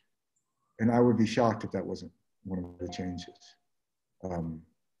changes. And I would be shocked if that wasn't one of the changes.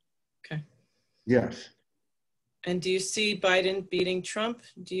 Okay. Yes. And do you see Biden beating Trump?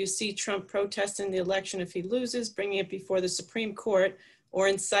 Do you see Trump protesting the election if he loses, bringing it before the Supreme Court, or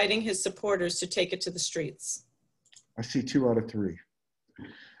inciting his supporters to take it to the streets? I see 2 out of 3.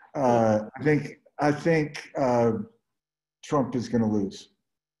 I think Trump is going to lose.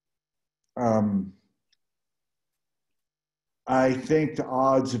 I think the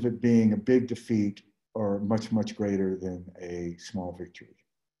odds of it being a big defeat are much, much greater than a small victory.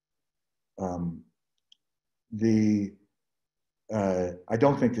 I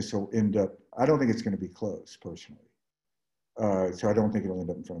don't think this will end up, I don't think it's going to be close personally. So I don't think it'll end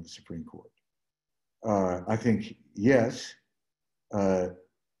up in front of the Supreme Court. I think, yes, he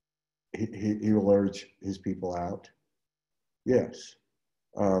will urge his people out. Yes.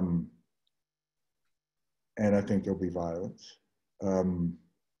 And I think there'll be violence.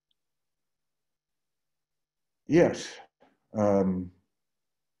 Yes. I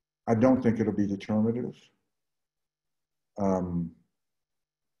don't think it'll be determinative.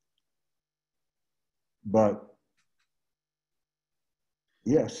 But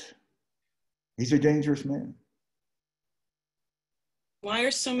yes, he's a dangerous man. Why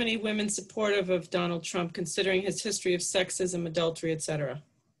are so many women supportive of Donald Trump, considering his history of sexism, adultery, etc.?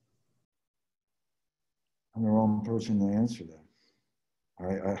 I'm the wrong person to answer that.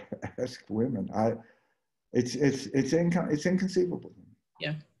 I ask women. It's inconceivable.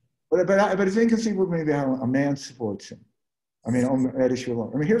 Yeah. But it's inconceivable to me how a man supports him. I mean, on that issue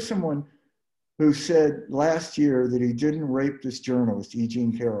alone. I mean, here's someone who said last year that he didn't rape this journalist, E.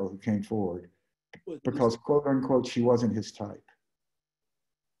 Jean Carroll, who came forward, because, quote unquote, she wasn't his type.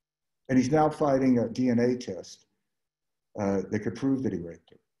 And he's now fighting a DNA test that could prove that he raped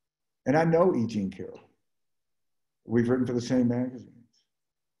her. And I know E. Jean Carroll. We've written for the same magazines.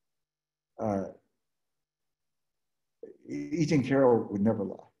 E. Jean Carroll would never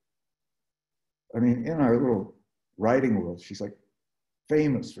lie. I mean, in our little writing world, she's like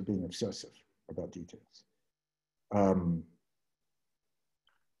famous for being obsessive about details.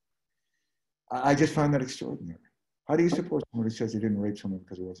 I just find that extraordinary. How do you support someone who says he didn't rape someone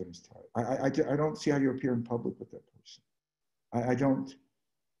because it wasn't his type? I don't see how you appear in public with that person. I don't.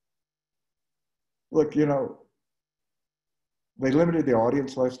 Look, you know, they limited the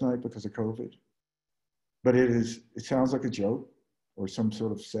audience last night because of COVID, but it sounds like a joke or some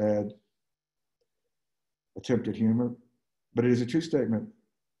sort of sad attempt at humor, but it is a true statement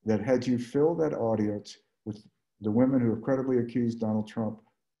that had you filled that audience with the women who have credibly accused Donald Trump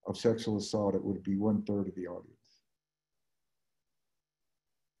of sexual assault, it would be 1/3 of the audience.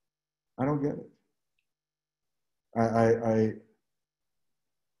 I don't get it. I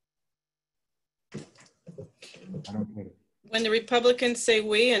don't get it. When the Republicans say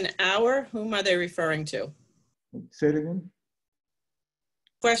we and our, whom are they referring to? Say it again.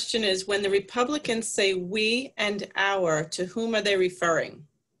 Question is, when the Republicans say we and our, to whom are they referring?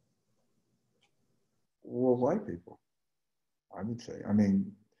 Well, white people, I would say. I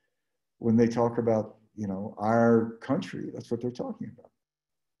mean, when they talk about, you know, our country, that's what they're talking about.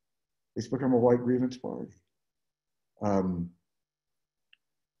 It's become a white grievance party.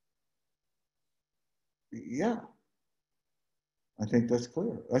 Yeah, I think that's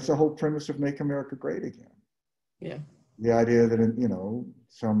clear. That's the whole premise of Make America Great Again. Yeah. The idea that in, you know,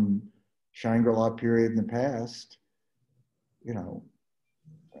 some Shangri-La period in the past, you know,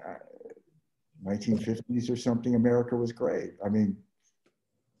 1950s or something, America was great. I mean,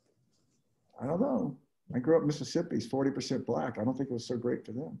 I don't know. I grew up in Mississippi, it's 40% Black. I don't think it was so great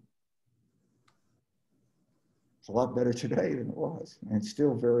for them. It's a lot better today than it was, and it's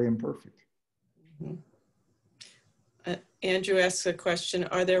still very imperfect. Mm-hmm. Andrew asks a question,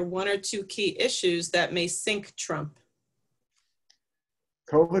 are there one or two key issues that may sink Trump?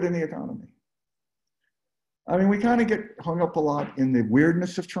 COVID and the economy. I mean, we kind of get hung up a lot in the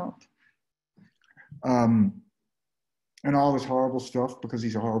weirdness of Trump and all this horrible stuff because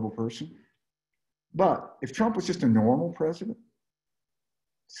he's a horrible person. But if Trump was just a normal president,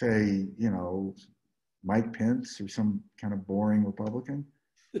 say, you know, Mike Pence or some kind of boring Republican,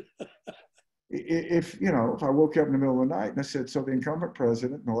 if I woke up in the middle of the night and I said, so the incumbent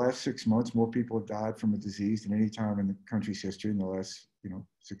president, in the last 6 months, more people have died from a disease than any time in the country's history in the last,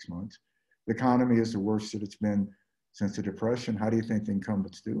 6 months. The economy is the worst that it's been since the Depression. How do you think the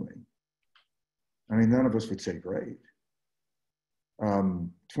incumbent's doing? I mean, none of us would say great.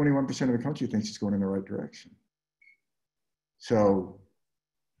 21% of the country thinks it's going in the right direction. So,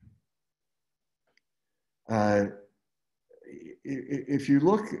 if you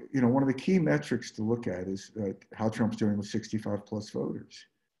look, one of the key metrics to look at is how Trump's doing with 65 plus voters.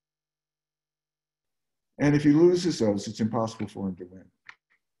 And if he loses those, it's impossible for him to win.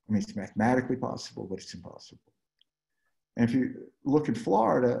 I mean, it's mathematically possible, but it's impossible. And if you look at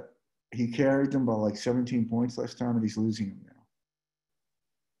Florida, he carried them by like 17 points last time, and he's losing them now.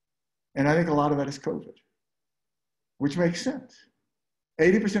 And I think a lot of that is COVID, which makes sense.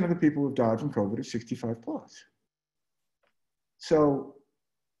 80% of the people who've died from COVID are 65 plus. So,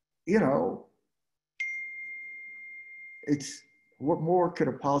 it's what more could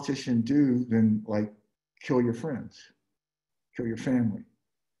a politician do than like kill your friends, kill your family?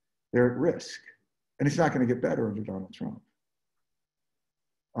 They're at risk. And it's not going to get better under Donald Trump.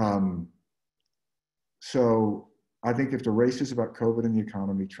 So I think if the race is about COVID and the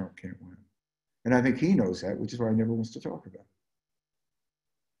economy, Trump can't win. And I think he knows that, which is why he never wants to talk about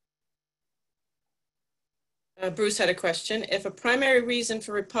it. Bruce had a question. If a primary reason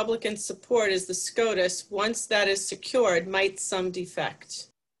for Republican support is the SCOTUS, once that is secured, might some defect?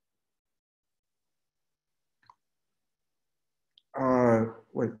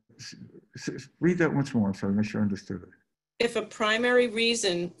 Wait, read that once more, so I make sure I understood it. If a primary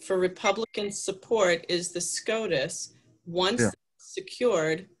reason for Republican support is the SCOTUS, once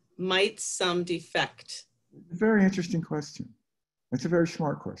secured, might some defect? Very interesting question. That's a very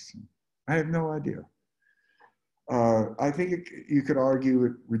smart question. I have no idea. I think you could argue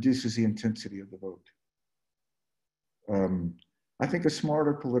it reduces the intensity of the vote. I think a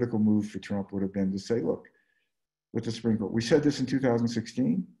smarter political move for Trump would have been to say, look, with the Supreme Court, we said this in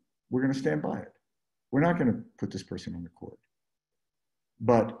 2016, we're going to stand by it. We're not going to put this person on the court.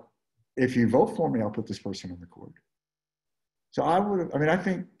 But if you vote for me, I'll put this person on the court. So I would have, I mean, I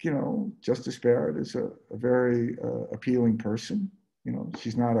think, you know, Justice Barrett is a very appealing person. You know,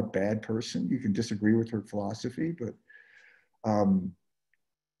 she's not a bad person. You can disagree with her philosophy, but,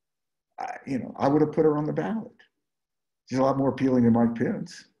 you know, I would have put her on the ballot. She's a lot more appealing than Mike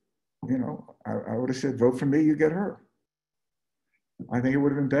Pence. You know, I would have said, vote for me, you get her. I think it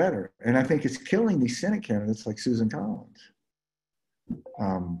would have been better. And I think it's killing these Senate candidates like Susan Collins.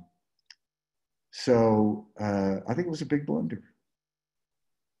 I think it was a big blunder.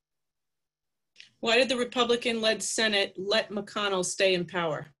 Why did the Republican-led Senate let McConnell stay in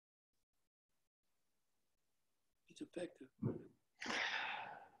power? It's effective.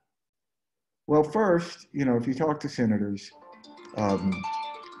 Well, first, you know, if you talk to senators,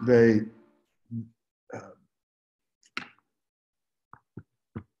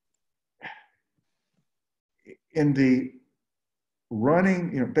 in the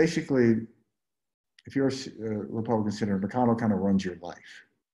running, you know, basically, if you're a Republican senator, McConnell kind of runs your life,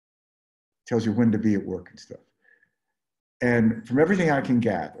 tells you when to be at work and stuff. And from everything I can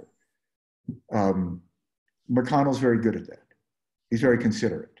gather, McConnell's very good at that. He's very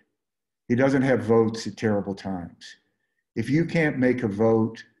considerate. He doesn't have votes at terrible times. If you can't make a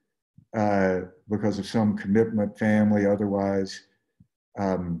vote because of some commitment, family, otherwise,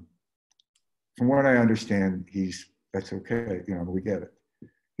 from what I understand, that's okay. You know, we get it.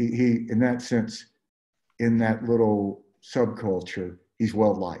 He, in that sense, in that little subculture, he's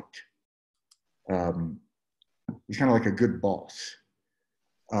well liked. He's kind of like a good boss.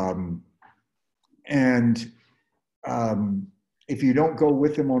 If you don't go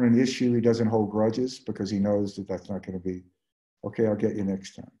with him on an issue, he doesn't hold grudges because he knows that that's not going to be, okay, I'll get you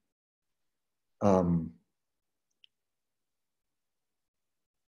next time.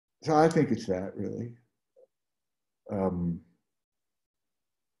 So I think it's that, really.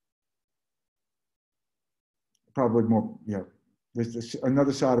 Probably more, yeah. There's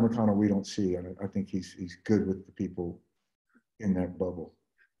another side of McConnell we don't see, and I think he's good with the people in that bubble.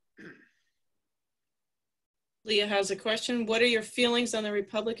 Leah has a question. What are your feelings on the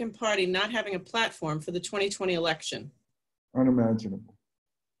Republican Party not having a platform for the 2020 election? Unimaginable.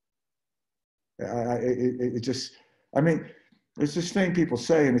 It just, I mean, it's this thing people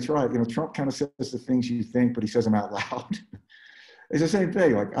say, and it's right. You know, Trump kind of says the things you think, but he says them out loud. It's the same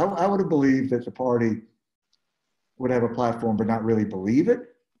thing. Like, I would have believed that the party would have a platform, but not really believe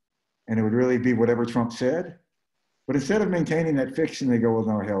it. And it would really be whatever Trump said. But instead of maintaining that fiction, they go, well,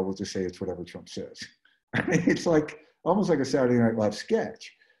 no, hell, we'll just say it's whatever Trump says. I mean, it's like, almost like a Saturday Night Live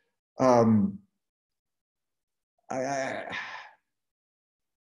sketch.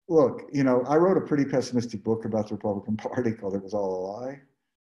 Look, you know, I wrote a pretty pessimistic book about the Republican Party called It Was All a Lie.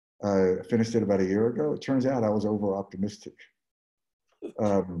 I finished it about a year ago. It turns out I was over-optimistic.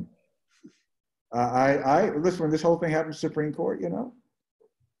 Listen, when this whole thing happened to the Supreme Court, you know,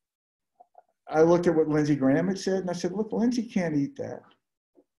 I looked at what Lindsey Graham had said, and I said, look, Lindsey can't eat that.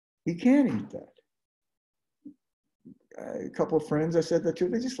 He can't eat that. A couple of friends I said that to,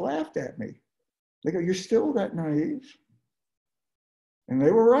 they just laughed at me. They go, you're still that naive. And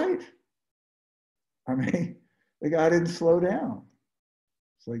they were right. I mean, the guy didn't slow down.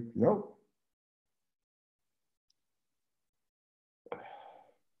 It's like, nope.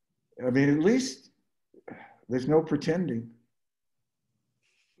 I mean, at least there's no pretending.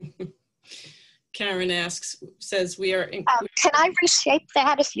 Karen says we are. Can I reshape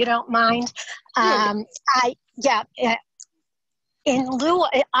that if you don't mind? In lieu,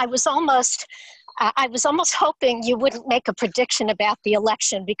 I was almost I was almost hoping you wouldn't make a prediction about the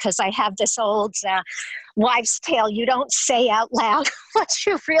election because I have this old wives' tale you don't say out loud what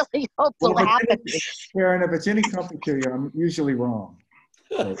you really hope will happen. Karen, if it's any comfort to you, I'm usually wrong.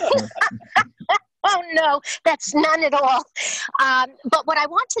 So, Oh, no, that's none at all. But what I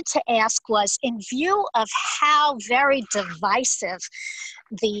wanted to ask was, in view of how very divisive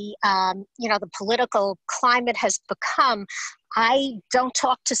the political climate has become, I don't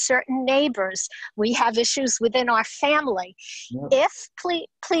talk to certain neighbors. We have issues within our family. Yep. If,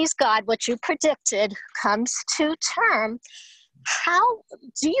 please God, what you predicted comes to term, how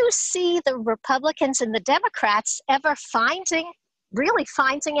do you see the Republicans and the Democrats ever really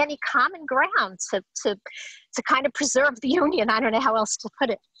finding any common ground to kind of preserve the union? I don't know how else to put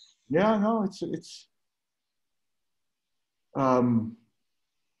it. Yeah, no, it's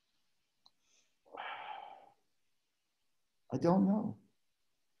I don't know.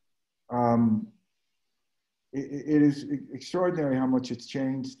 It is extraordinary how much it's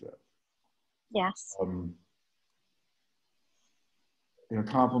changed. Yes.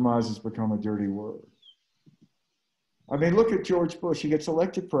 Compromise has become a dirty word. I mean, look at George Bush. He gets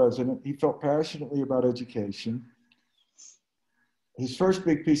elected president. He felt passionately about education. His first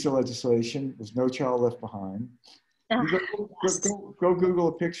big piece of legislation was No Child Left Behind. Go Google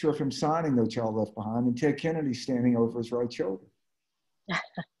a picture of him signing No Child Left Behind and Ted Kennedy standing over his right shoulder.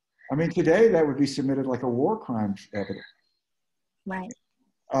 I mean, today that would be submitted like a war crime evidence. Right.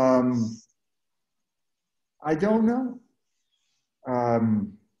 I don't know.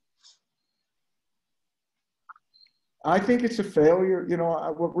 I think it's a failure.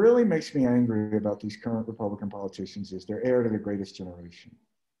 What really makes me angry about these current Republican politicians is they're heir to the greatest generation.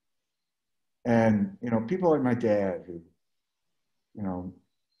 And, people like my dad who,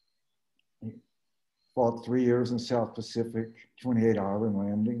 he fought 3 years in the South Pacific, 28 island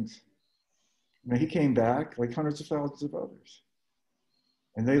landings. He came back like hundreds of thousands of others.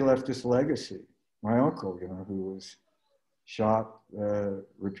 And they left this legacy. My uncle, who was shot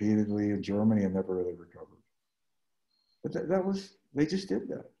repeatedly in Germany and never really recovered. But they just did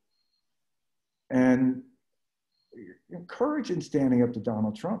that. And courage in standing up to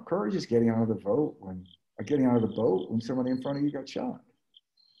Donald Trump. Courage is getting out of the boat when somebody in front of you got shot.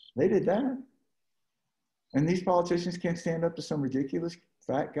 They did that. And these politicians can't stand up to some ridiculous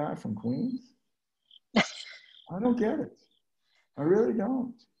fat guy from Queens. I don't get it. I really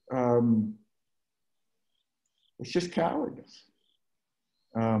don't. It's just cowardice.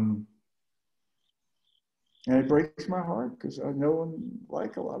 And it breaks my heart because I know and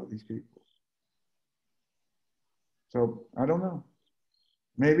like a lot of these people. So I don't know.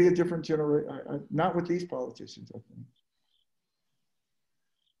 Maybe a different generation, not with these politicians, I think.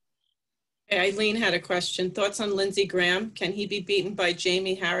 Hey, Eileen had a question. Thoughts on Lindsey Graham? Can he be beaten by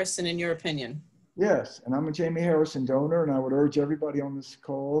Jamie Harrison in your opinion? Yes, and I'm a Jamie Harrison donor, and I would urge everybody on this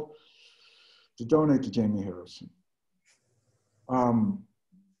call to donate to Jamie Harrison.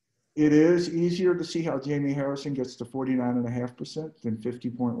 It is easier to see how Jamie Harrison gets to 49.5% than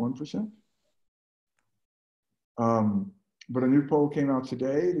 50.1%. But a new poll came out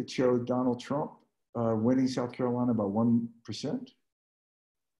today that showed Donald Trump winning South Carolina by 1%.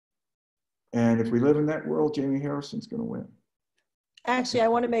 And if we live in that world, Jamie Harrison's going to win. Actually, I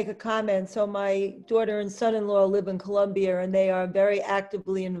want to make a comment. So my daughter and son-in-law live in Columbia, and they are very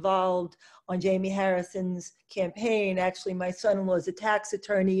actively involved on Jamie Harrison's campaign. Actually, my son-in-law is a tax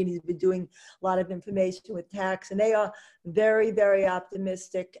attorney, and he's been doing a lot of information with tax, and they are very, very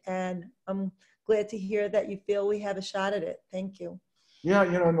optimistic. And I'm glad to hear that you feel we have a shot at it. Thank you. Yeah,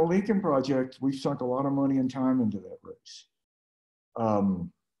 in the Lincoln Project, we've sunk a lot of money and time into that race.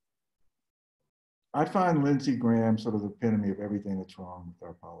 I find Lindsey Graham sort of the epitome of everything that's wrong with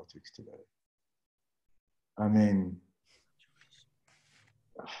our politics today. I mean,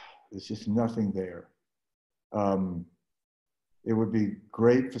 there's just nothing there. It would be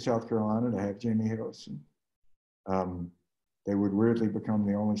great for South Carolina to have Jamie Harrison. They would weirdly become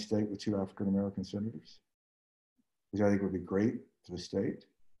the only state with 2 African-American senators, which I think would be great for the state.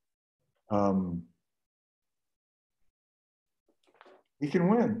 He can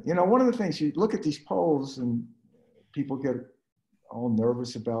win. One of the things, you look at these polls and people get all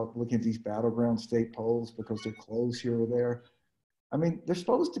nervous about looking at these battleground state polls because they're close here or there. I mean, they're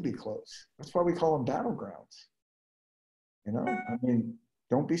supposed to be close. That's why we call them battlegrounds. I mean,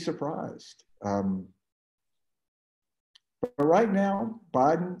 don't be surprised. But right now,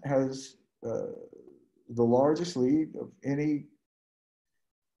 Biden has the largest lead of any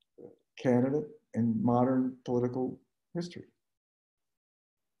candidate in modern political history.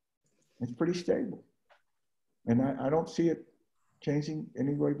 It's pretty stable. And I don't see it changing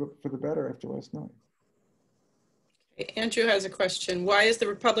anyway but for the better after last night. Andrew has a question. Why is the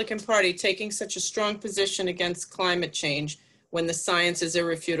Republican Party taking such a strong position against climate change when the science is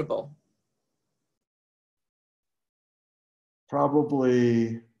irrefutable?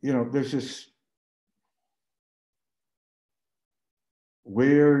 Probably, you know, there's this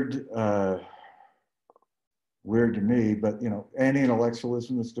weird, weird to me, but, you know,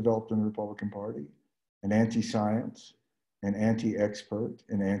 anti-intellectualism that's developed in the Republican Party, and anti-science, and anti-expert,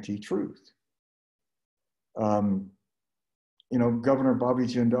 and anti-truth. You know, Governor Bobby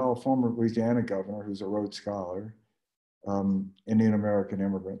Jindal, former Louisiana governor, who's a Rhodes Scholar, Indian American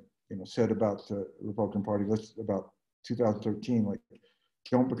immigrant, you know, said about the Republican Party, about 2013, like,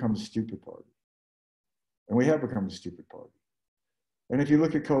 don't become a stupid party. And we have become a stupid party. And if you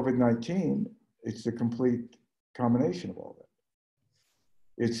look at COVID-19, it's the complete combination of all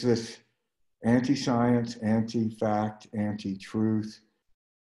that. It's this anti-science, anti-fact, anti-truth,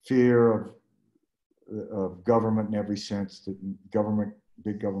 fear of government in every sense, that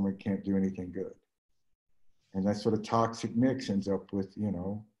big government can't do anything good. And that sort of toxic mix ends up with, you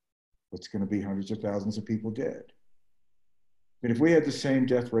know, what's going to be hundreds of thousands of people dead. But if we had the same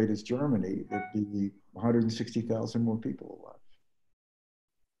death rate as Germany, there'd be 160,000 more people alive.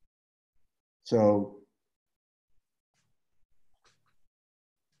 So,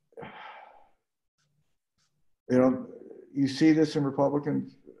 you know, you see this in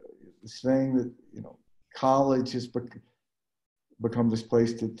Republicans saying that, you know, college has become this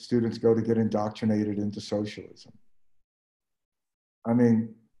place that students go to get indoctrinated into socialism. I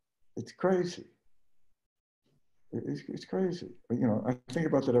mean, it's crazy. It's crazy. But, you know, I think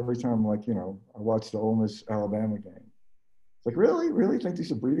about that every time, like, you know, I watch the Ole Miss Alabama game. It's like, really think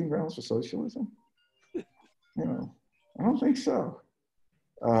these are breeding grounds for socialism? You know, I don't think so.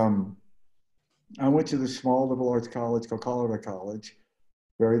 I went to this small liberal arts college called Colorado College,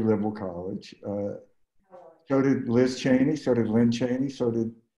 very liberal college. So did Liz Cheney, so did Lynn Cheney, so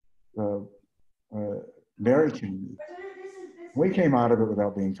did Mary Cheney. We came out of it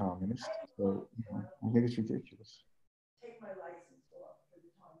without being communist. So, you know, I think it's ridiculous. Take my license off for the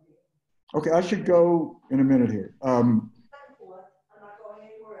time being. Okay, I should go in a minute here. I'm not going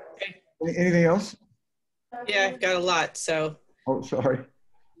anywhere else. Anything else? Yeah, I've got a lot, so. Oh, sorry.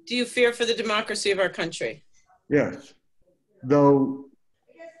 Do you fear for the democracy of our country? Yes. Though,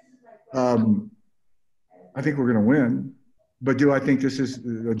 I think we're going to win. But do I think this is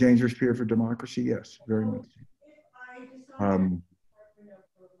a dangerous period for democracy? Yes, very much.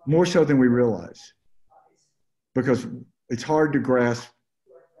 More so than we realize. Because it's hard to grasp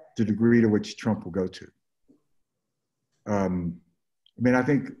the degree to which Trump will go to. I mean, I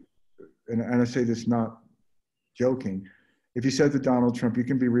think, and I say this not joking, if you said to Donald Trump, you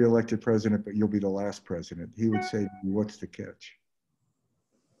can be reelected president, but you'll be the last president, he would say, what's the catch?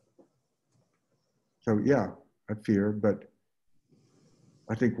 So yeah, I fear, but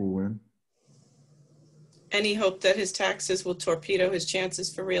I think we'll win. Any hope that his taxes will torpedo his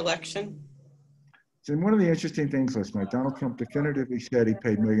chances for reelection? So one of the interesting things last night, Donald Trump definitively said he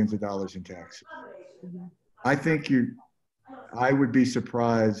paid millions of dollars in taxes. I think I would be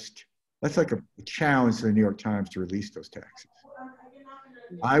surprised. That's like a challenge to the New York Times to release those taxes.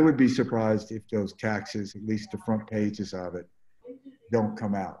 I would be surprised if those taxes, at least the front pages of it, don't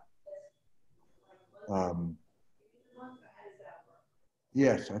come out.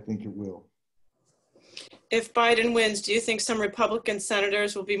 Yes, I think it will. If Biden wins, do you think some Republican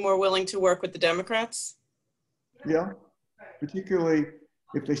senators will be more willing to work with the Democrats? Yeah, particularly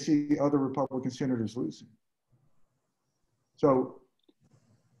if they see other Republican senators losing. So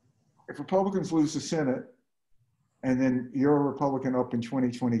if Republicans lose the Senate and then you're a Republican up in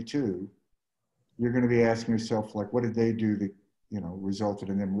 2022, you're going to be asking yourself, like, what did they do that, you know, resulted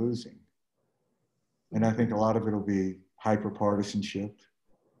in them losing? And I think a lot of it will be hyper-partisanship.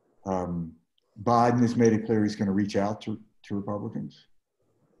 Biden has made it clear he's going to reach out to Republicans.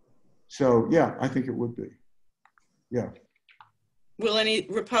 So yeah, I think it would be. Yeah. Will any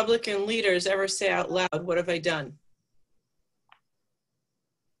Republican leaders ever say out loud, what have I done?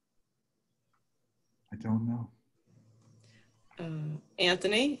 I don't know.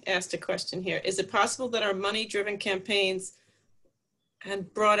 Anthony asked a question here. Is it possible that our money-driven campaigns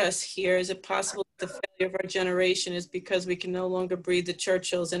had brought us here? Is it possible that the failure of our generation is because we can no longer breed the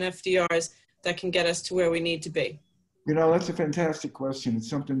Churchills and FDRs that can get us to where we need to be? You know, that's a fantastic question. It's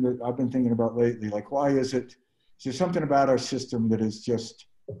something that I've been thinking about lately. Like, why is there something about our system that is just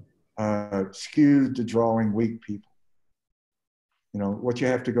skewed to drawing weak people? You know, what you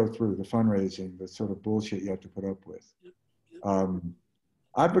have to go through, the fundraising, the sort of bullshit you have to put up with.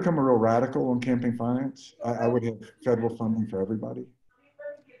 I've become a real radical on campaign finance. I would have federal funding for everybody,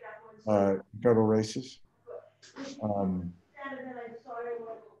 federal races.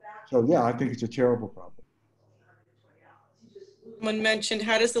 So yeah, I think it's a terrible problem. Someone mentioned,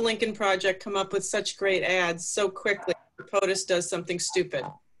 how does the Lincoln Project come up with such great ads so quickly? POTUS does something stupid.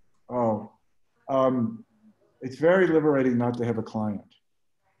 Oh, it's very liberating not to have a client,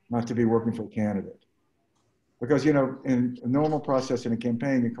 not to be working for a candidate. Because, you know, in a normal process in a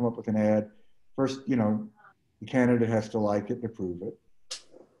campaign, you come up with an ad. First, you know, the candidate has to like it to prove it.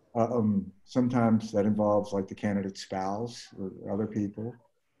 Sometimes that involves like the candidate's spouse or other people.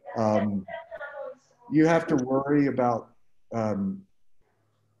 You have to worry about,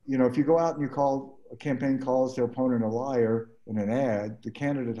 you know, if you go out and you call, a campaign calls their opponent a liar in an ad, the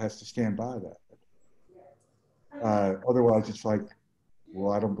candidate has to stand by that. Otherwise, it's like,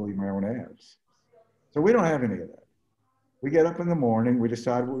 well, I don't believe my own ads. So we don't have any of that. We get up in the morning, we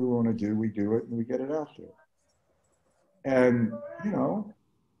decide what we want to do, we do it, and we get it out there. And, you know,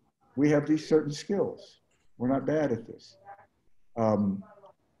 we have these certain skills. We're not bad at this.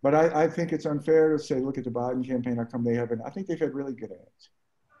 But I think it's unfair to say, look at the Biden campaign, how come they haven't? I think they've had really good ads.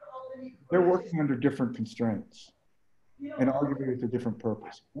 They're working under different constraints and arguably with a different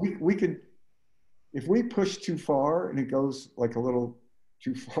purpose. We can, if we push too far and it goes like a little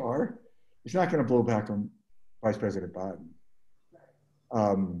too far, it's not going to blow back on Vice President Biden.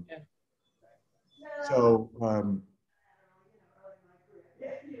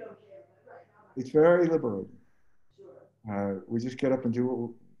 It's very liberating. We just get up and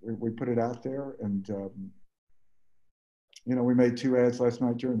do what we put it out there. And, you know, we made 2 ads last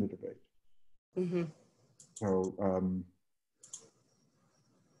night during the debate. Mm-hmm. So,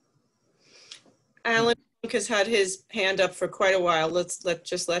 Alan has had his hand up for quite a while. Let's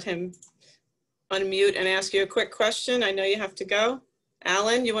just let him unmute and ask you a quick question. I know you have to go.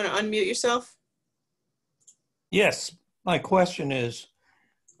 Alan, you want to unmute yourself? Yes, my question is,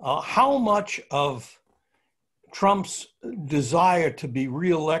 how much of Trump's desire to be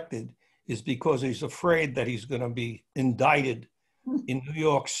reelected is because he's afraid that he's going to be indicted in New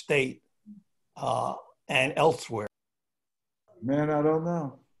York State and elsewhere? Man, I don't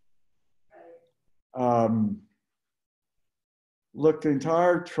know. Look, the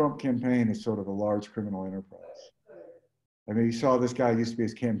entire Trump campaign is sort of a large criminal enterprise. I mean, you saw this guy used to be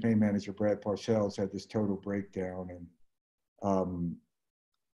his campaign manager, Brad Parcells, had this total breakdown. And,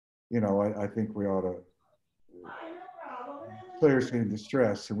 you know, I think we ought to, players in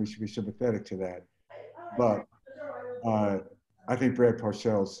distress, and we should be sympathetic to that. But I think Brad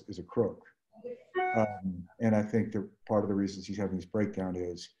Parcells is a crook. And I think that part of the reasons he's having this breakdown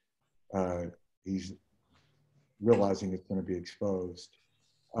is he's realizing it's going to be exposed.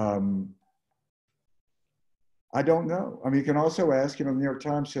 I don't know. I mean, you can also ask, you know, the New York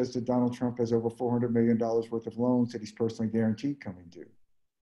Times says that Donald Trump has over $400 million worth of loans that he's personally guaranteed coming due.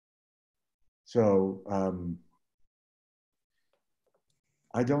 So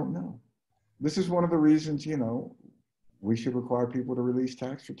I don't know. This is one of the reasons, you know, we should require people to release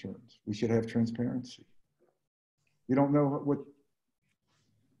tax returns. We should have transparency. You don't know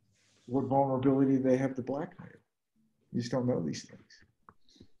what vulnerability they have to blackmail. You just don't know these things.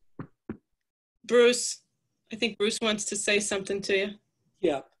 Bruce, I think Bruce wants to say something to you.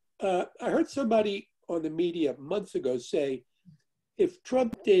 Yeah, I heard somebody on the media months ago say, if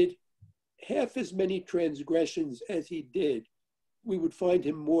Trump did half as many transgressions as he did, we would find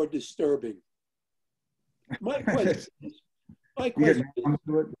him more disturbing. My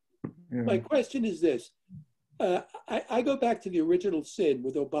question is this. I go back to the original sin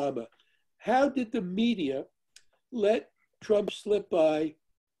with Obama. How did the media let Trump slip by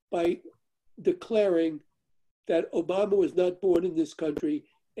declaring that Obama was not born in this country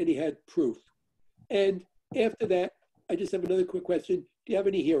and he had proof? And after that, I just have another quick question. Do you have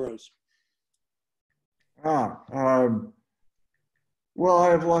any heroes? Well,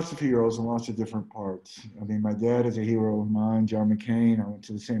 I have lots of heroes in lots of different parts. I mean, my dad is a hero of mine, John McCain. I went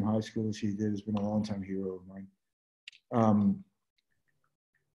to the same high school as he did. Has been a longtime hero of mine.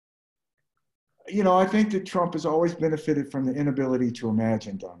 You know, I think that Trump has always benefited from the inability to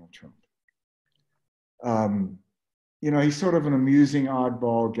imagine Donald Trump. You know, he's sort of an amusing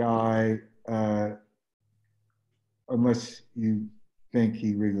oddball guy, unless you think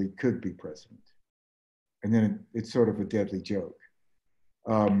he really could be president. And then it's sort of a deadly joke.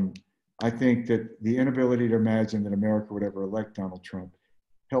 I think that the inability to imagine that America would ever elect Donald Trump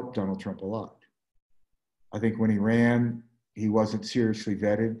helped Donald Trump a lot. I think when he ran, he wasn't seriously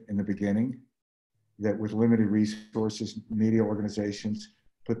vetted in the beginning, that with limited resources, media organizations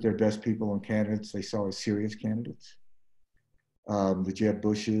put their best people on candidates they saw as serious candidates. the Jeb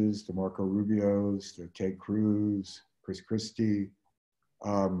Bushes, the Marco Rubios, the Ted Cruz, Chris Christie.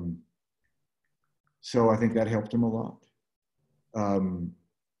 So I think that helped him a lot.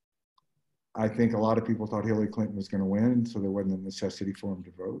 I think a lot of people thought Hillary Clinton was going to win, so there wasn't a necessity for him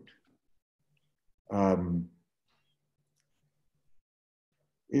to vote.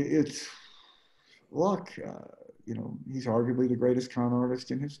 It's luck. You know, he's arguably the greatest con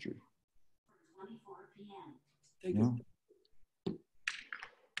artist in history. Thank you.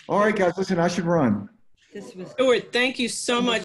 All right, guys, listen, I should run. This was Stuart, thank you so much.